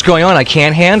so much going on, I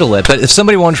can't handle it. But if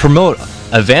somebody wanted to promote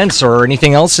events or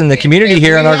anything else in the community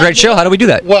here on our great show, how do we do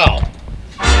that? Well,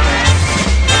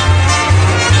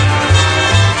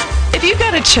 if you've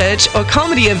got a church or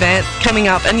comedy event coming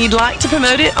up and you'd like to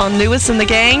promote it on Lewis and the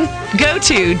Gang, go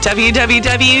to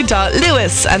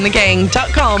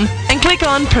www.lewisandthegang.com and click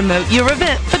on Promote Your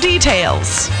Event for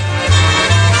details.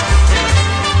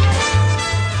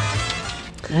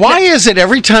 Why is it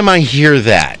every time I hear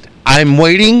that, I'm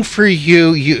waiting for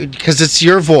you because it's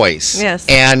your voice. Yes.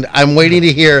 And I'm waiting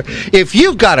to hear if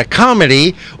you've got a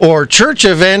comedy or church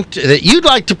event that you'd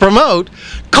like to promote,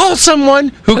 call someone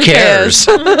who cares.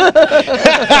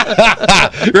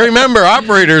 Remember,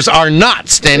 operators are not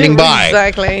standing by.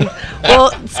 Exactly.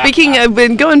 Well, speaking of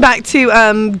going back to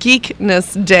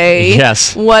Geekness Day.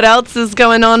 Yes. What else is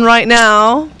going on right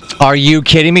now? Are you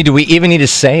kidding me? Do we even need to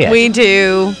say it? We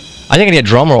do. I think I need a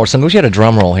drum roll or something. We should have a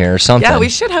drum roll here or something. Yeah, we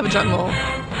should have a drum roll.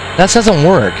 That doesn't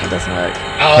work. It doesn't work.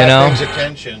 Oh, that brings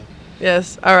attention.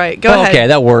 Yes. All right. Go ahead. Okay,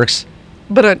 that works.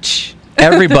 But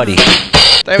Everybody,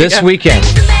 this weekend.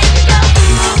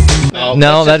 Oh,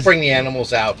 No, let's that's just bring the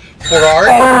animals out for Art.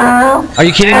 Are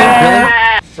you kidding me?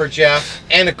 Really? For Jeff,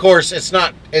 and of course, it's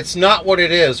not what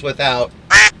it is without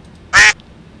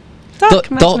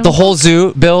The whole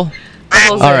zoo, Bill?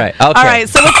 All right. Okay. All right.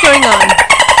 So what's going on?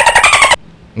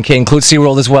 Okay, include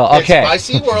SeaWorld as well. Okay. By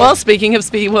SeaWorld. Well, speaking of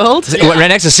SeaWorld, Right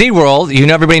next to SeaWorld,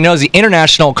 everybody knows the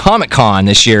International Comic Con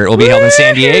this year. It will be held in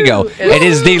San Diego. It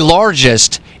is the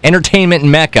largest entertainment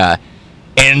mecca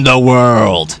in the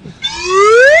world.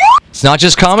 It's not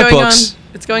just comic books.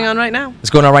 It's going on right now. It's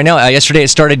going on right now. It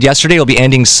started yesterday. It'll be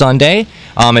ending Sunday.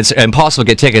 It's impossible to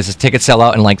get tickets. The tickets sell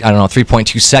out in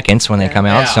 3.2 seconds when they come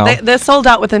out. So They're sold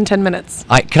out within 10 minutes.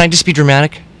 Can I just be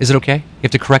dramatic? Is it okay? You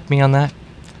have to correct me on that?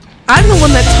 I'm the one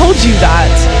that told you that.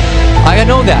 I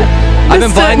know that. I've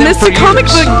been buying them for Mr. Comic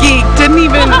years. Book Geek doesn't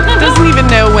even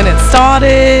know when it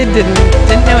started.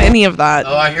 Didn't know any of that.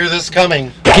 Oh, I hear this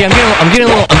coming. Okay, I'm getting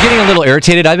a little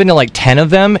irritated. I've been to 10 of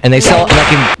them, and they sell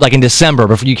in December.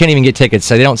 But you can't even get tickets.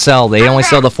 So they don't sell. They only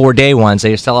sell the 4-day ones.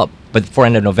 They sell up, but before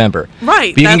end of November.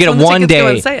 Right. But you can get when it the one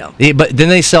tickets go day. on sale. But then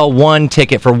they sell one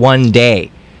ticket for 1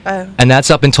 day, and that's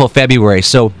up until February.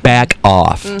 So back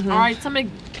off. All right,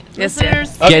 somebody. Yes,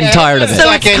 listeners. Getting tired of it.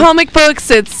 So it's comic books.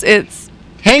 It's.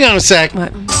 Hang on a sec.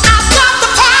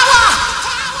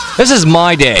 This is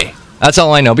my day. That's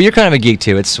all I know. But you're kind of a geek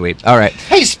too. It's sweet. All right.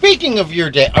 Hey, speaking of your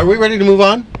day, are we ready to move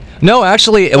on? No,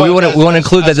 actually, we want to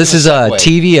include that this is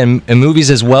TV and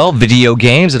movies as well, video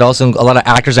games. It also a lot of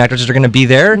actors and actresses are going to be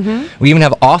there. We even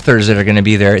have authors that are going to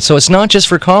be there. So it's not just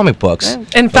for comic books.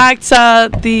 In fact,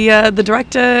 the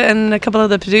director and a couple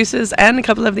of the producers and a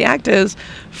couple of the actors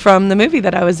from the movie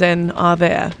that I was in are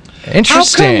there.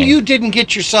 Interesting. How come you didn't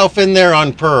get yourself in there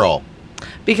on Pearl?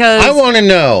 Because I want to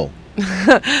know.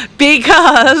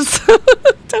 Because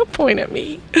don't point at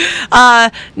me.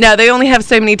 No, they only have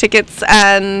so many tickets,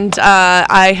 and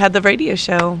I had the radio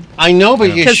show. I know,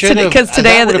 but you should have. Because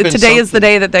today is the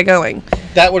day that they're going.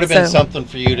 That would have been something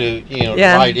for you to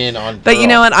ride in on. But you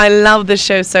know what? I love this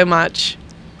show so much.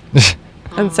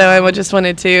 And so I just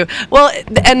wanted to. Well,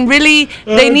 and really,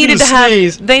 they needed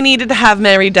to have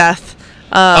Mary Death.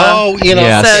 So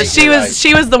she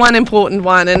was the one important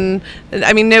one, and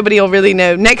I mean nobody will really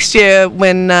know next year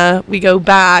when we go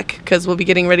back because we'll be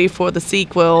getting ready for the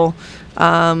sequel.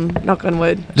 Knock on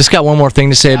wood. Just got one more thing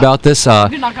to say about this.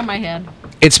 You knock on my head.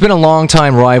 It's been a long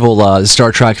time rival.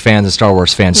 Star Trek fans and Star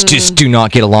Wars fans just do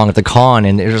not get along at the con,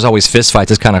 and there's always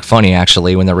fistfights. It's kind of funny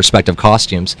actually when their respective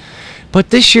costumes. But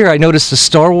this year, I noticed the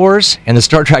Star Wars and the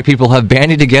Star Trek people have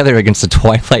banded together against the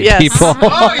Twilight people.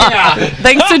 Oh, yeah.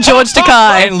 Thanks to George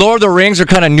Takei. And Lord of the Rings are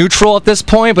kind of neutral at this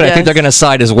point, but I think they're going to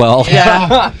side as well.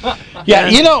 Yeah,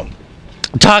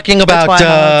 talking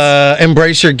about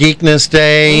Embrace Your Geekness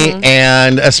Day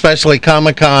and especially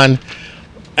Comic-Con.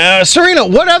 Serena,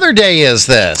 what other day is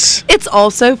this? It's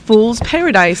also Fool's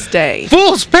Paradise Day.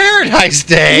 Fool's Paradise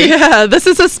Day? Yeah, this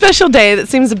is a special day that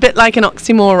seems a bit like an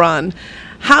oxymoron.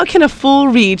 How can a fool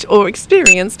reach or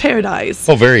experience paradise?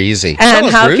 Oh, very easy. And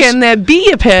how can there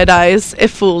be a paradise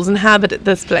if fools inhabit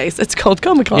this place? It's called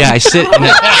Comic-Con. Yeah, I sit in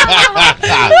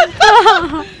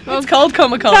It's called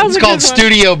Comic-Con. It's called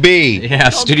Studio B. Yeah,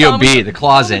 Studio B, the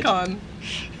closet. Go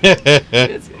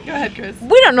ahead, Chris.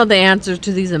 We don't know the answers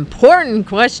to these important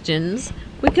questions.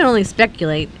 We can only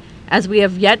speculate, as we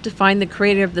have yet to find the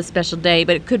creator of the special day,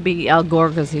 but it could be Al Gore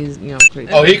because he's,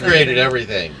 created. Oh, he created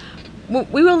everything.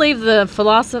 We will leave the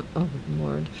philosophy. Oh,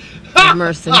 Lord. Have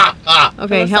mercy.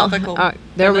 Okay, Philosophical. All right,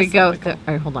 there we go. All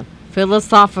right, hold on.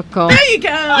 Philosophical. There you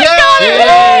go.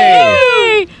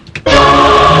 Yay!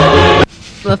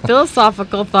 The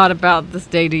philosophical thought about this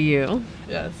day to you.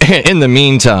 Yes. In the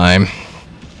meantime,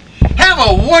 have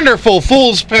a wonderful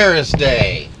Fool's Paris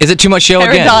Day. Is it too much show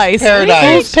Paradise. again?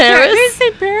 Paradise. Did you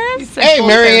say Paris? Hey,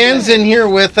 Marianne's in here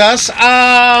with us.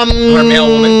 Our mail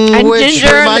woman. And Which Ginger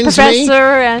and the reminds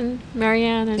professor me. and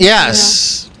Marianne. And,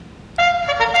 Yes.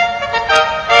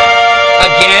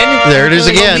 Again? There it is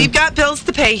Well, again. we've got bills to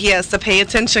the pay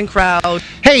attention crowd.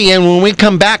 Hey, and when we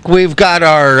come back, we've got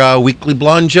our weekly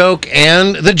blonde joke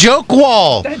and the joke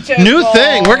wall. New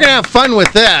thing. We're going to have fun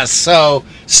with this. So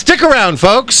stick around,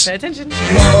 folks. Pay attention.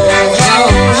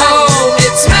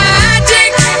 It's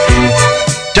magic.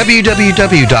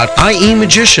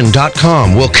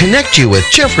 www.iemagician.com will connect you with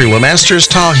Jeffrey Lemasters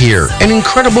Tahir, an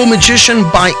incredible magician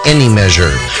by any measure.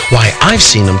 Why, I've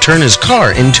seen him turn his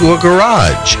car into a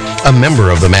garage. A member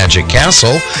of the Magic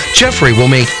Castle, Jeffrey will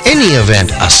make any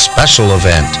event a special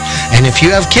event. And if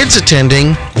you have kids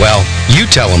attending, well, you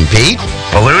tell them, Pete.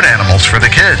 Balloon animals for the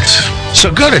kids.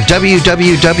 So go to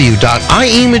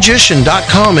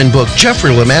www.iemagician.com and book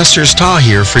Jeffrey Lemasters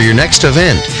Tahir for your next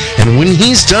event. And when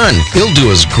he's done, he'll do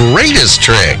his greatest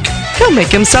trick. He'll make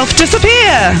himself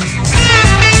disappear.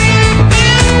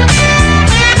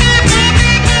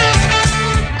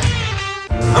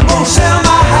 I'm gonna sell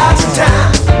my house in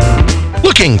town.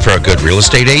 Looking for a good real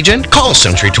estate agent? Call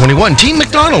Century 21 Team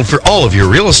McDonald for all of your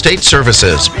real estate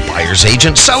services. Buyer's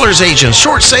agent, seller's agent,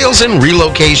 short sales, and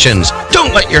relocations.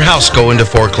 Don't let your house go into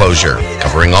foreclosure.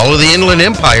 Covering all of the Inland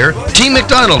Empire, Team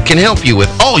McDonald can help you with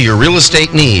all your real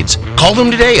estate needs. Call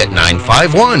them today at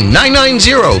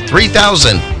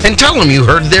 951-990-3000 and tell them you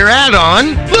heard their ad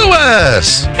on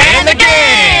Lewis And the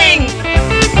gang!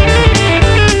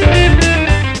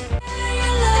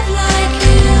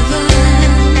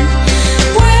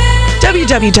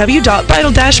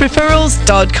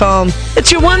 www.bridal-referrals.com.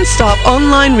 It's your one-stop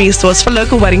online resource for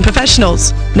local wedding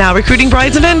professionals. Now recruiting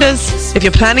brides and vendors. If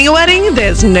you're planning a wedding,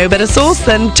 there's no better source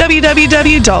than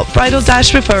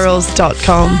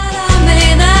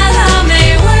www.bridal-referrals.com.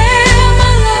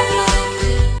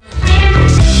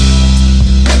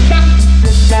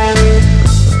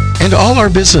 And all our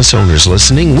business owners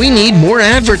listening, we need more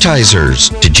advertisers.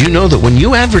 Did you know that when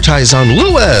you advertise on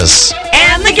Lewis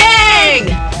And the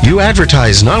gang! you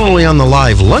advertise not only on the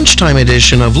live lunchtime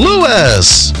edition of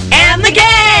Lewis And the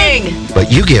gang!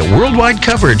 but you get worldwide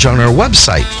coverage on our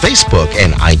website, Facebook,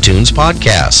 and iTunes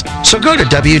podcast. So go to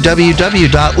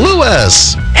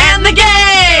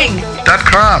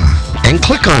www.lewis.com and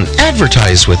click on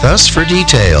Advertise with Us for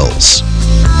details.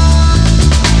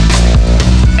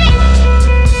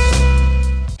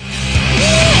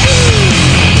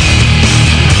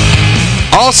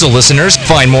 Also, listeners,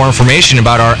 find more information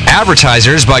about our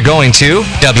advertisers by going to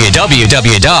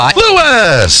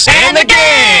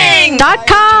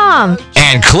Lewisandthegang.com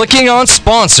and clicking on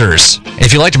sponsors.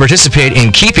 If you'd like to participate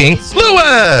in keeping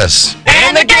Lewis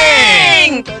And the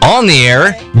gang! on the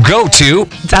air, go to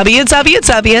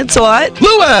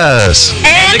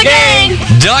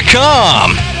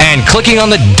www.lewisandthegang.com and clicking on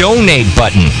the donate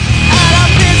button.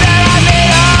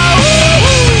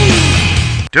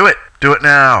 Do it. Do it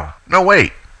now. No,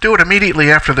 wait. Do it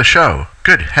immediately after the show.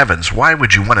 Good heavens, why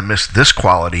would you want to miss this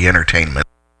quality entertainment?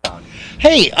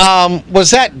 Hey,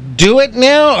 was that do it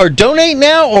now or donate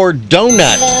now or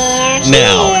donut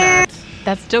now?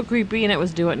 That's still creepy, and it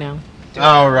was do it now.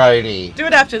 Alrighty. Do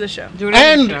it after the show. Do it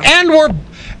after the show. And we're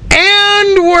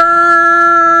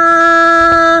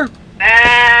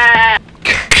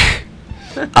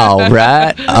All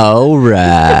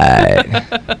right.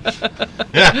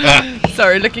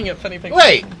 Sorry, looking at funny pictures.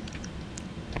 Wait.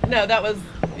 No, that was,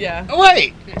 yeah.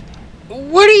 Wait.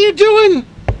 What are you doing?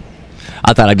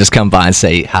 I thought I'd just come by and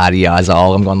say hi to you guys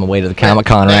all. I'm on the way to the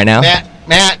Comic-Con right now.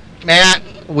 Matt,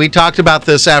 we talked about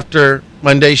this after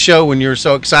Monday's show when you were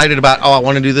so excited about, I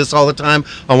want to do this all the time.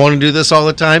 I want to do this all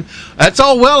the time. That's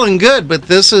all well and good, but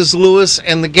this is Lewis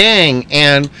and the gang.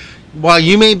 And while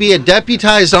you may be a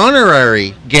deputized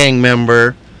honorary gang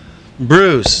member,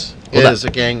 Bruce is a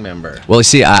gang member. Well, you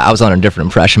see, I was on a different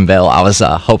impression, Bill. I was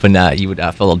hoping you would feel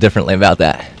a little differently about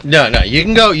that. No, you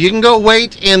can go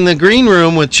wait in the green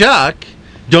room with Chuck.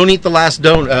 Don't eat the last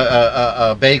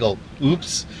bagel.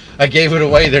 Oops. I gave it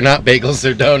away. They're not bagels,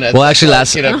 they're donuts. Well, actually,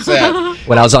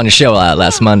 when I was on your show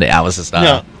last Monday, I was just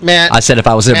no, Matt. I said if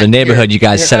I was in the neighborhood, you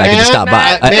guys said I could just stop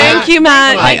by. Thank you,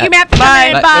 Matt. Thank you, Matt.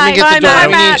 Bye. Let me get the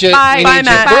door. Bye,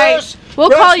 Matt. Bruce, We'll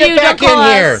call you. Get back in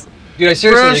here. Dude,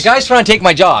 seriously, Bruce. the guy's trying to take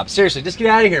my job. Seriously, just get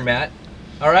out of here, Matt.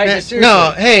 All right? Just seriously.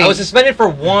 No, hey. I was suspended for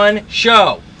one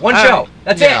show. One All show. right.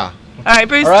 That's Yeah. it. All right,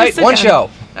 Bruce. All right, just sit one down. show.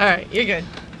 All right, you're good.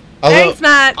 Although- Thanks,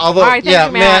 Matt. All right,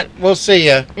 thank you, Matt, we'll see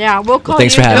you. Yeah, we'll call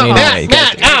Thanks you. for having me.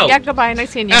 Matt, out. Yeah, goodbye.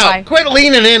 Nice seeing you. Out. Bye. Quit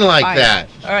leaning in like Bye. that.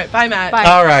 All right, bye, Matt. Bye.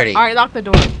 Alrighty. All right, lock the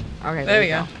door. Okay, There we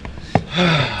go.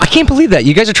 I can't believe that.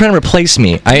 You guys are trying to replace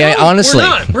me. I honestly.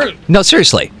 We're not. No,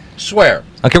 seriously. Swear.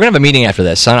 Okay, we're gonna have a meeting after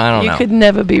this. I don't know. You could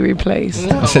never be replaced.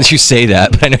 Since you say that,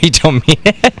 but I know you don't mean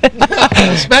it.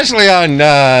 Especially on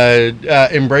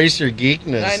Embrace Your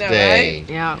Geekness Day. Right?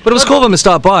 Yeah. But it was cool of him to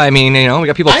stop by. I mean, we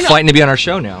got people fighting to be on our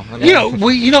show now. I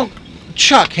mean,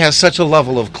 Chuck has such a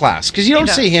level of class because you don't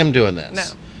does. see him doing this. No.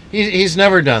 He's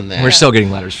never done that. We're still getting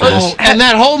letters for this. And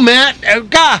that whole Matt,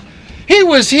 God, he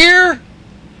was here,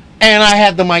 and I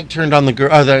had the mic turned on the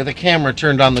the camera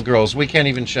turned on the girls. We can't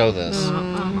even show this.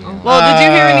 Well, did you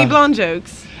hear any blonde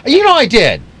jokes? I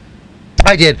did.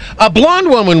 A blonde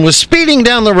woman was speeding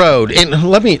down the road, and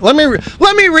let me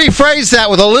rephrase that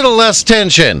with a little less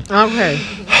tension. Okay.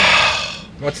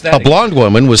 What's that? A blonde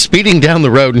woman was speeding down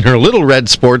the road in her little red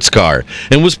sports car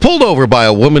and was pulled over by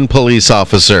a woman police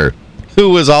officer who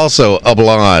was also a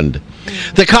blonde.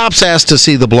 The cops asked to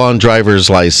see the blonde driver's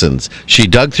license. She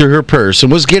dug through her purse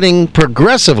and was getting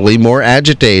progressively more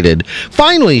agitated.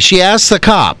 Finally, she asked the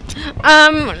cop,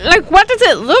 what does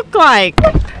it look like?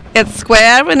 It's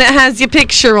square and it has your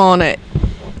picture on it.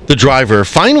 The driver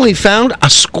finally found a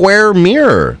square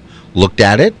mirror, looked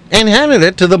at it, and handed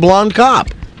it to the blonde cop.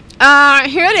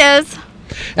 Here it is.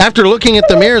 After looking at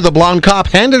the mirror, the blonde cop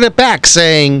handed it back,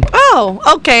 saying, Oh,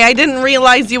 okay, I didn't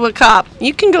realize you were a cop.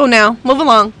 You can go now. Move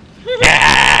along.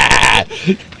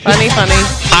 Funny.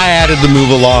 I added the move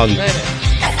along.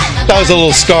 That was a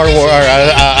little Star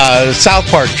Wars, South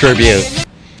Park tribute.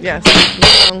 Yes.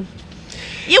 Move along.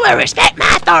 You will respect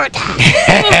my authority.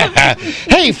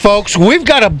 Hey, folks, we've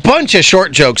got a bunch of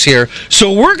short jokes here,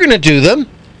 so we're going to do them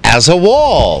as a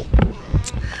wall.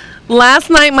 Last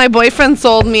night, my boyfriend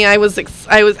told me I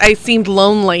seemed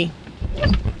lonely.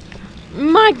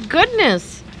 My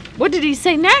goodness. What did he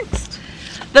say next?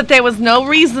 That there was no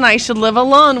reason I should live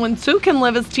alone when two can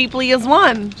live as cheaply as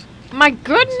one. My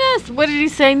goodness. What did he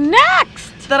say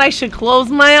next? That I should close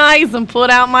my eyes and put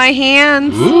out my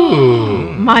hands.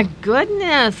 Ooh. My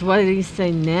goodness. What did he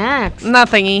say next?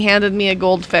 Nothing. He handed me a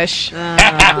goldfish. Hey,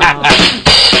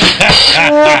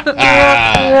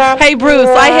 Bruce,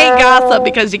 I hate gossip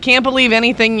because you can't believe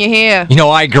anything you hear.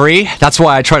 I agree. That's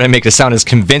why I try to make it sound as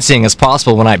convincing as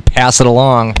possible when I pass it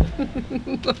along.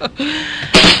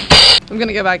 I'm going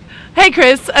to go back. Hey,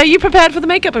 Chris, are you prepared for the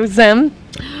makeup exam?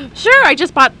 Sure, I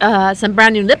just bought some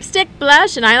brand new lipstick,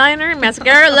 blush, and eyeliner,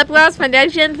 mascara, lip gloss,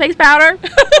 foundation, face powder.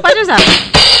 What is that?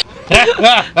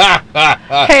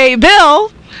 Hey,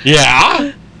 Bill.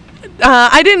 Yeah?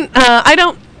 I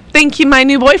don't think my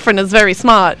new boyfriend is very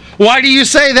smart. Why do you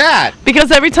say that?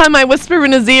 Because every time I whisper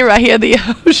in his ear, I hear the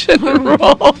ocean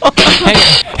roll.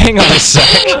 Hang on a sec.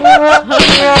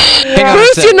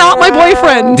 Bruce, you're not my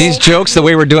boyfriend. These jokes, the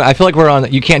way we're doing, I feel like we're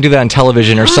on. You can't do that on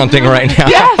television or something right now.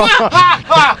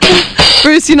 Yes.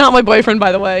 Bruce, you're not my boyfriend,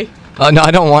 by the way. No,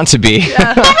 I don't want to be.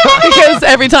 Yeah. Because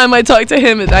every time I talk to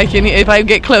him, if I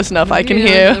get close enough, I can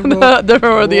hear the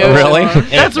roar of the ocean. Really?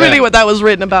 That's really what that was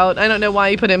written about. I don't know why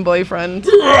you put in boyfriend.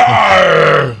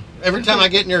 Every time I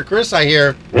get near Chris, I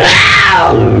hear...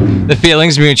 The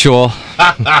feeling's mutual.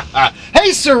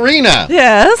 Hey, Serena.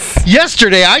 Yes?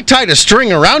 Yesterday, I tied a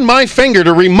string around my finger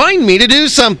to remind me to do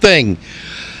something.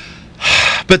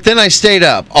 But then I stayed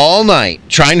up all night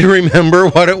trying to remember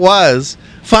what it was.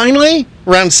 Finally,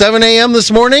 around 7 a.m. this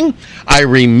morning, I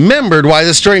remembered why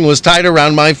the string was tied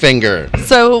around my finger.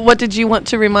 So what did you want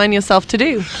to remind yourself to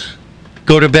do?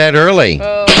 Go to bed early.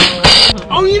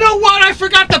 Oh, you know what? I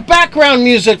forgot the background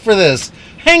music for this.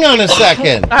 Hang on a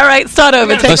second. All right, start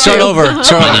over. Let's start over. No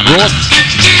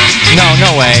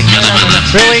way.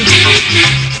 Really?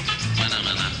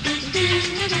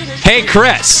 Hey,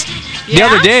 Chris. The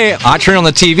other day, I turned on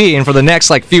the TV, and for the next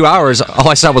few hours, all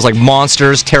I saw was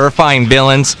monsters, terrifying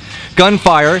villains,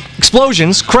 gunfire,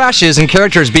 explosions, crashes, and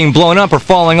characters being blown up or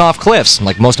falling off cliffs,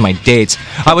 like most of my dates.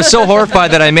 I was so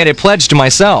horrified that I made a pledge to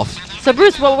myself. So,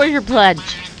 Bruce, what was your pledge?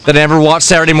 That I never watch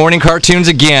Saturday morning cartoons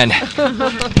again.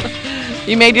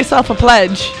 You made yourself a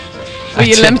pledge. Were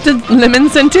you lemon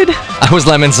scented? I was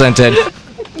lemon scented.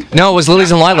 No, it was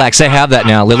Lilies and Lilacs. I have that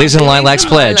now. Lilies and Lilacs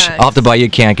pledge. I'll have to buy you a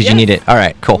can because you need it. All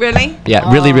right, cool. Really?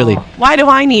 Yeah, really. Why do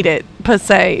I need it, per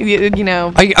se? You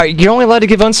know. Are you only allowed to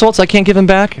give insults? I can't give them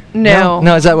back? No.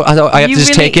 No, is that I have to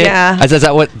just take it? Yeah. Is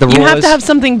that what the rule is? You have to have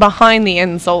something behind the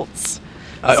insults.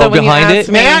 Behind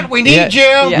it? Matt, we need you.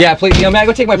 Yeah, please. Matt,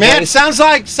 go take my place.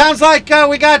 Matt, sounds like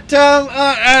we got...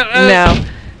 No.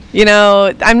 You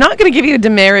know, I'm not going to give you a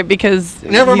demerit because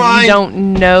Never mind. You don't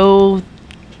know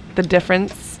the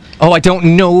difference. Oh, I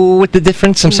don't know what the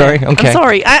difference. I'm sorry. Okay. I'm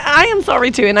sorry. I am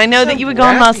sorry too, and I know that you were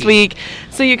gone last week,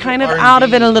 so you're kind of out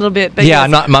of it a little bit. But yeah,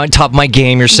 not my top of my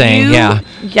game. You're saying,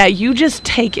 Yeah, you just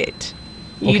take it.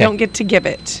 You Okay. don't get to give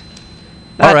it.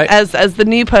 All right. As the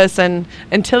new person,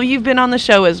 until you've been on the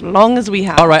show as long as we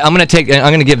have. All right, I'm gonna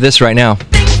give this right now.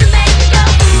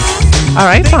 All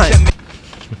right, fine.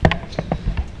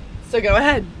 So go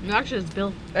ahead. Actually, it's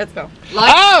Bill. Let's go.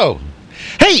 Oh!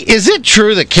 Hey, is it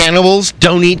true that cannibals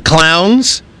don't eat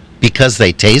clowns because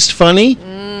they taste funny?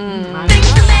 I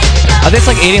think it's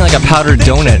like eating like a powdered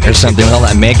donut or something with all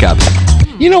that makeup.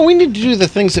 You know, we need to do the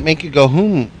things that make you go,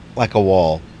 like a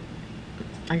wall.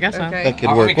 I guess so. That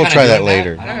could work. We'll try that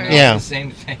later. Yeah. It's the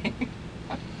same thing.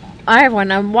 I have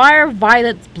one. Why are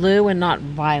violets blue and not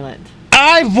violet?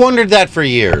 I've wondered that for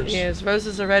years. Yes,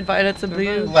 roses are red, violets are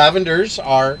blue. Lavenders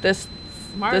are. This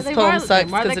Why this are they poem violet?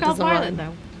 sucks Why are because they it called doesn't violet rhyme.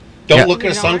 though? Don't look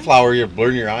at a sunflower, you'll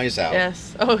burn your eyes out.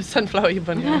 Yes. Oh, sunflower, you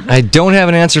burn your eyes. I don't have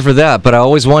an answer for that, but I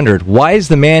always wondered, why is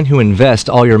the man who invests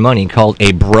all your money called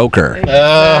a broker?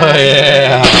 Oh,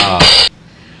 yeah.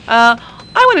 I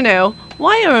want to know,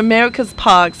 why are America's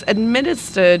parks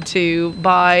administered to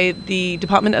by the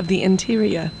Department of the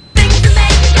Interior?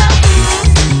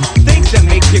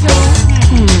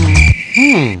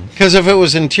 Because if it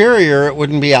was interior, it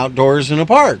wouldn't be outdoors in a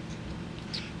park.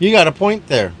 You got a point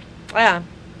there. Yeah,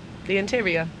 the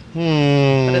interior. But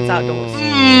it's outdoors.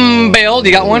 Bill,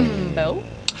 you got one? Bill?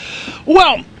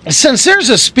 Well, since there's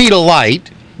a speed of light,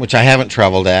 which I haven't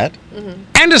traveled at,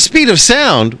 and a speed of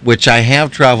sound, which I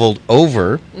have traveled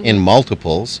over in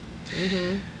multiples,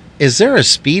 is there a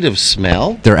speed of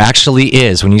smell? There actually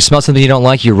is. When you smell something you don't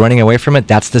like, you're running away from it.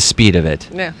 That's the speed of it.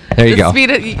 Yeah. There you go. Speed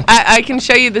of, I can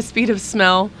show you the speed of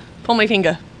smell. Pull my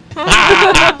finger. Oh!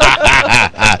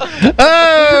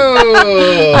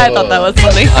 I thought that was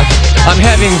funny. I'm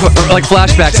having like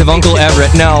flashbacks of Uncle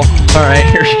Everett. No. All right.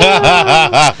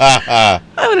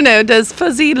 I want to know, does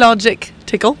fuzzy logic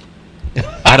tickle?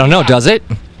 I don't know. Does it?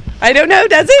 I don't know,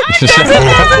 does it? Does it?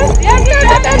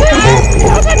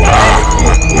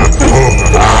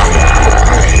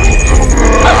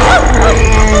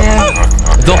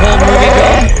 The whole movie,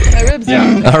 Bill? My ribs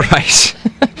are. All right.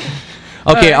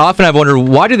 Okay, often I've wondered,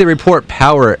 why do they report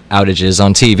power outages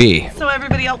on TV? So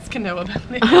everybody else can know about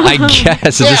it. I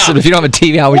guess. If you don't have a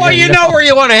TV, how would Well, you you know where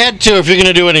you want to head to if you're going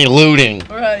to do any looting.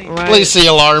 Right. At least the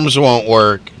alarms won't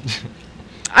work.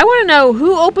 I want to know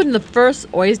who opened the first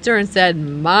oyster and said,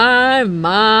 my.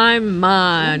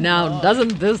 Now,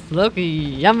 doesn't this look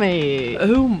yummy?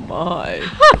 Oh, my.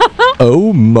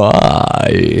 Oh,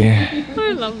 my.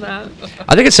 I love that.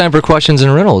 I think it's time for questions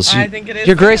and riddles. I think it is.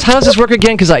 Your Grace, how does this work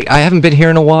again? Because I haven't been here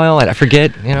in a while. I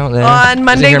forget, you know. On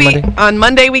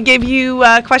Monday we gave you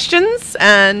questions,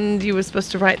 and you were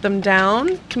supposed to write them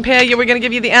down. You were going to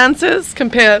give you the answers.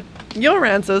 Compare your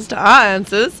answers to our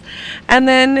answers, and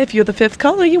then if you're the fifth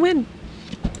caller, you win.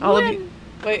 All of you.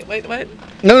 Wait, what?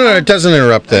 No, it doesn't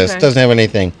interrupt this. Okay. It doesn't have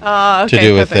anything to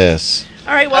do with this.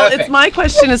 All right, well, it's my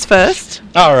question is first.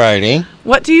 All righty.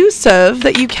 What do you serve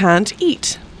that you can't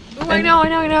eat? Oh, I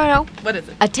know. What is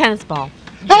it? A tennis ball.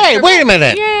 Hey, wait a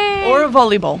minute. Yay! Or a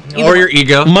volleyball. Or your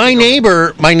ego. My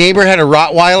neighbor had a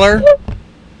Rottweiler.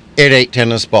 It ate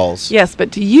tennis balls. Yes,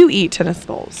 but do you eat tennis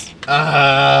balls? Do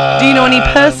you know any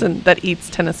person that eats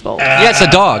tennis balls? Yeah, it's a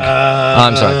dog.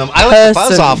 I'm sorry. I lick the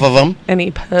fuzz off of them.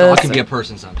 Any person. Dog can be a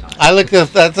person sometimes.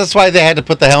 That's why they had to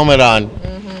put the helmet on.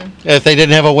 If they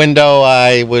didn't have a window,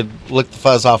 I would lick the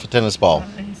fuzz off a tennis ball.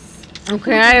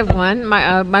 Okay, I have one.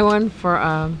 My one for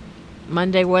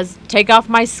Monday was, take off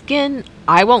my skin.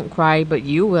 I won't cry, but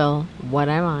you will. What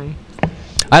am I?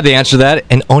 I have the answer to that.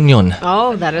 An onion.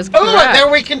 Oh, that is correct. Oh, there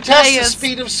we can test Layers. the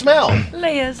speed of smell.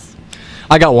 Layers.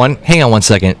 I got one. Hang on one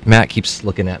second. Matt keeps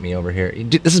looking at me over here.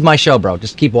 This is my show, bro.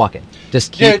 Just keep walking.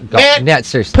 Just keep going. Matt, Matt,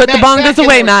 seriously. Put the Matt, bongos back in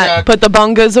away, there, Matt. Jack. Put the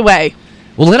bongos away.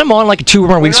 We'll let him on like 2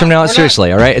 more weeks from now.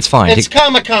 Seriously, all right? It's fine. It's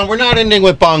Comic-Con. We're not ending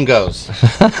with bongos.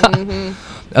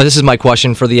 This is my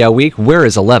question for the week. Where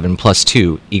is 11 plus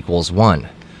 2 equals 1?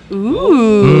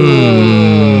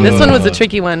 Ooh. This one was a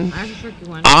tricky one.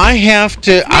 I have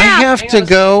to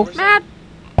go Math.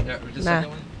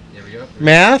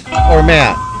 math or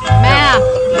Matt. Math.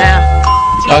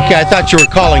 Okay, I thought you were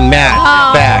calling Matt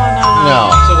back. No.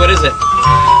 So what is it?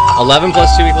 11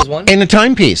 plus 2 equals 1? In a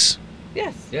timepiece.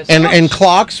 Yes. And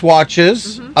clocks,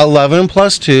 watches, 11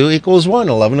 plus 2 equals 1.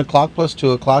 11 o'clock plus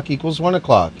 2 o'clock equals 1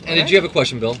 o'clock. And did you have a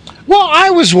question, Bill? Well, I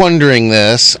was wondering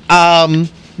this.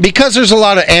 Because there's a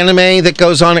lot of anime that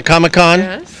goes on at Comic-Con.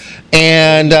 Yes.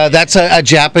 And that's a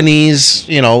Japanese,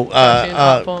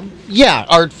 art form. Yeah,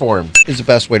 art form is the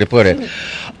best way to put it.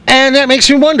 And that makes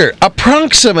me wonder,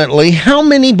 approximately how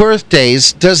many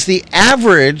birthdays does the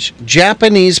average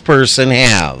Japanese person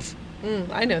have?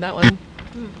 I know that one.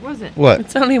 What is it? What?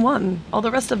 It's only one. All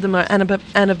the rest of them are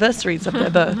anniversaries of their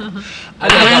birth.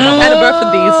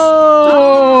 Anniversaries.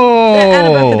 Oh.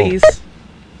 Anniversaries.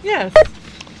 Yes.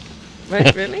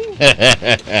 Wait, really?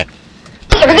 That's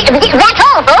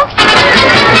all, folks.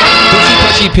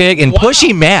 Pushy Pig and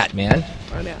Pushy Matt, man.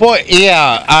 Boy,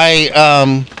 yeah,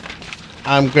 I'm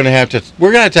gonna have to.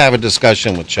 We're gonna have a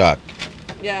discussion with Chuck.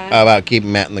 Yeah. About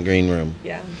keeping Matt in the green room.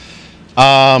 Yeah.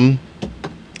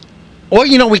 Well,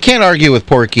 we can't argue with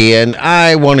Porky, and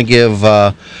I want to give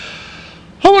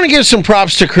some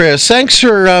props to Chris. Thanks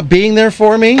for being there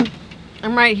for me.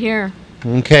 I'm right here.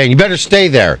 Okay, you better stay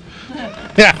there.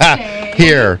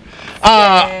 Here.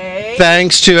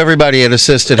 Thanks to everybody at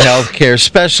Assisted Healthcare,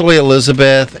 especially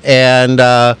Elizabeth and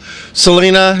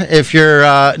Selena. If you're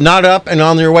not up and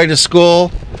on your way to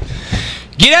school,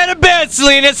 get out of bed,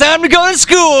 Selena. It's time to go to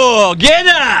school. Get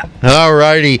up. All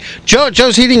righty.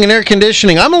 Joe's Heating and Air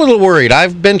Conditioning. I'm a little worried.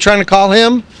 I've been trying to call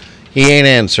him. He ain't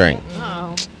answering.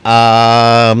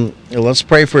 Let's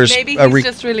pray for his... Maybe he's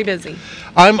just really busy.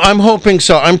 I'm hoping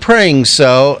so. I'm praying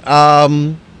so.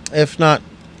 If not,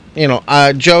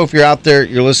 Joe, if you're out there,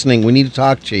 you're listening, we need to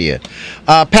talk to you.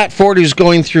 Pat Ford, who's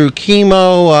going through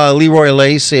chemo. Leroy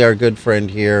Lacey, our good friend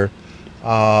here.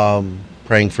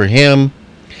 Praying for him.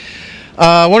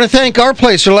 I want to thank Our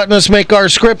Place for letting us make our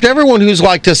script. Everyone who's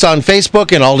liked us on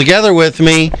Facebook and all together with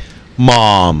me.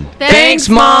 Mom. Thanks,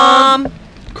 Mom.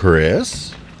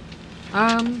 Chris.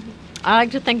 I'd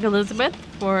like to thank Elizabeth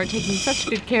for taking such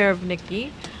good care of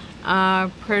Nikki.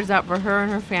 Prayers out for her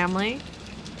and her family.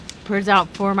 Prayers out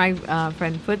for my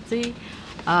friend Footsie.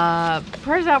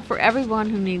 Prayers out for everyone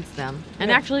who needs them.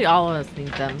 And actually all of us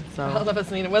need them. So all of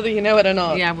us need it, whether you know it or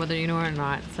not. Yeah, whether you know it or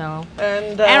not. So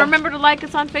And remember to like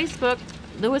us on Facebook,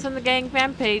 Lewis and the Gang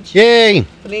fan page. Yay!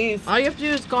 Please. All you have to do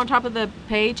is go on top of the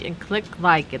page and click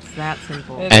like. It's that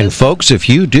simple. And folks, if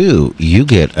you do, you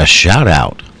get a shout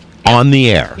out on the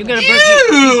air. You get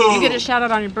you get a shout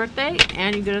out on your birthday,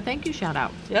 and you get a thank you shout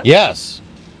out. Yep. Yes.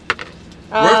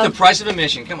 Worth the price of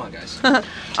admission. Come on, guys. Are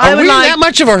we in that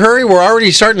much of a hurry? We're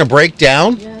already starting to break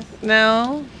down? Yes.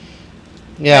 No.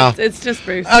 Yeah. It's just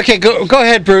Bruce. Okay, go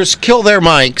ahead, Bruce. Kill their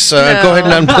mics. Go ahead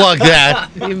and unplug that.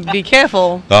 You be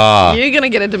careful. Ah. You're going to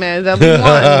get a demand. That'll be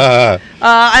one.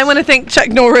 I want to thank Chuck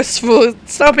Norris for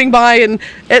stopping by and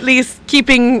at least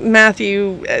keeping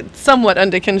Matthew somewhat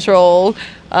under control.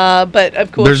 But,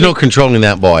 of course... There's no controlling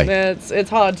that boy. It's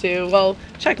hard to. Well,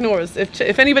 Chuck Norris.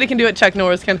 If anybody can do it, Chuck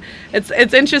Norris can. It's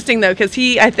interesting, though, because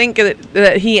I think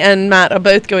that he and Matt are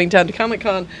both going down to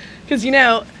Comic-Con. Because,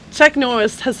 Chuck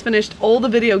Norris has finished all the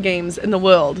video games in the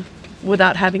world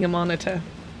without having a monitor.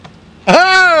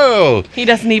 Oh! He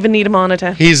doesn't even need a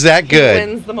monitor. He's that good. He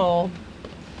wins them all.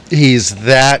 He's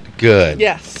that good.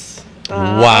 Yes. Wow.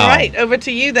 All right, over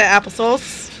to you there,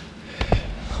 Applesauce.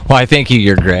 Well, I thank you,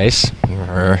 Your Grace.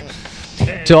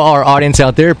 To our audience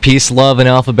out there, peace, love, and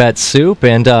alphabet soup.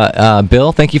 And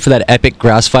Bill, thank you for that epic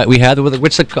grass fight we had.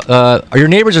 Which your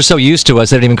neighbors are so used to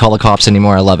us, they don't even call the cops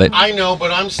anymore. I love it. I know,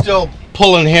 but I'm still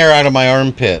pulling hair out of my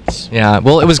armpits. Yeah,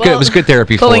 well, it was good. It was good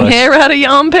therapy for us. Pulling hair out of your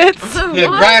armpits? The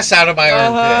grass out of my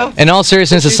armpits. In all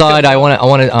seriousness aside, I want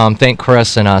to thank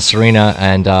Chris and Serena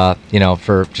and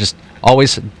for just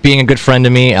always being a good friend to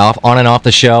me on and off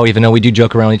the show. Even though we do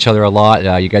joke around with each other a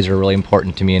lot, you guys are really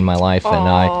important to me in my life.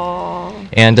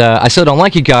 And I still don't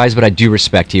like you guys, but I do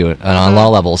respect you on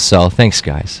all levels. So thanks,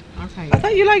 guys. Okay. I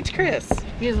thought you liked Chris.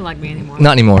 He doesn't like me anymore.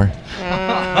 Not anymore.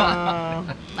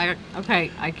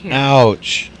 Okay, I can't.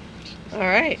 Ouch. All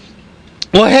right.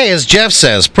 Well, hey, as Jeff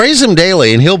says, praise him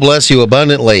daily and he'll bless you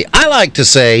abundantly. I like to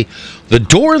say, the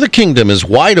door of the kingdom is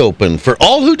wide open for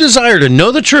all who desire to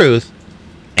know the truth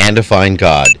and to find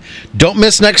God. Don't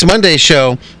miss next Monday's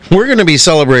show. We're going to be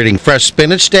celebrating Fresh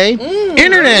Spinach Day,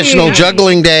 International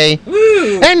Juggling Day,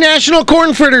 and National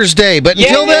Corn Fritters Day. But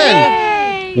until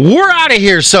then, we're out of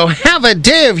here. So have a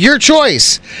day of your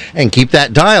choice. And keep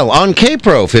that dial on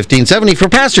KPRO 1570 for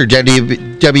Pastor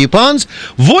W. Pons,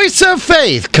 Voice of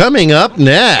Faith, coming up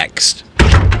next.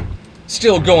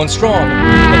 Still going strong.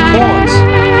 The Pawns.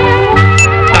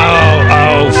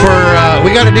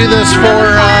 We got to do this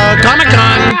for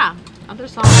Comic-Con. Yeah, other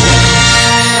songs.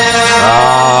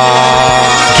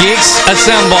 Geeks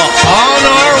assemble. On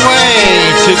our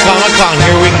way to Comic-Con.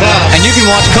 Here we come. And you can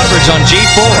watch coverage on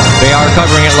G4. They are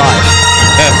covering it live.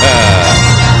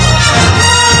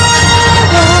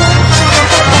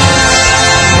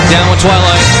 Down with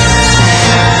Twilight.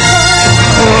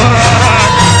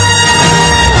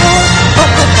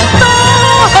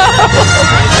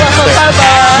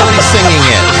 Actually singing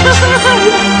it.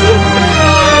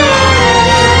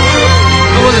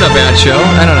 It wasn't a bad show.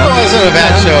 I don't know. It wasn't a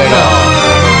bad show at all.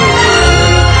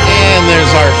 And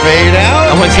there's our fade out.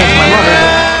 I want to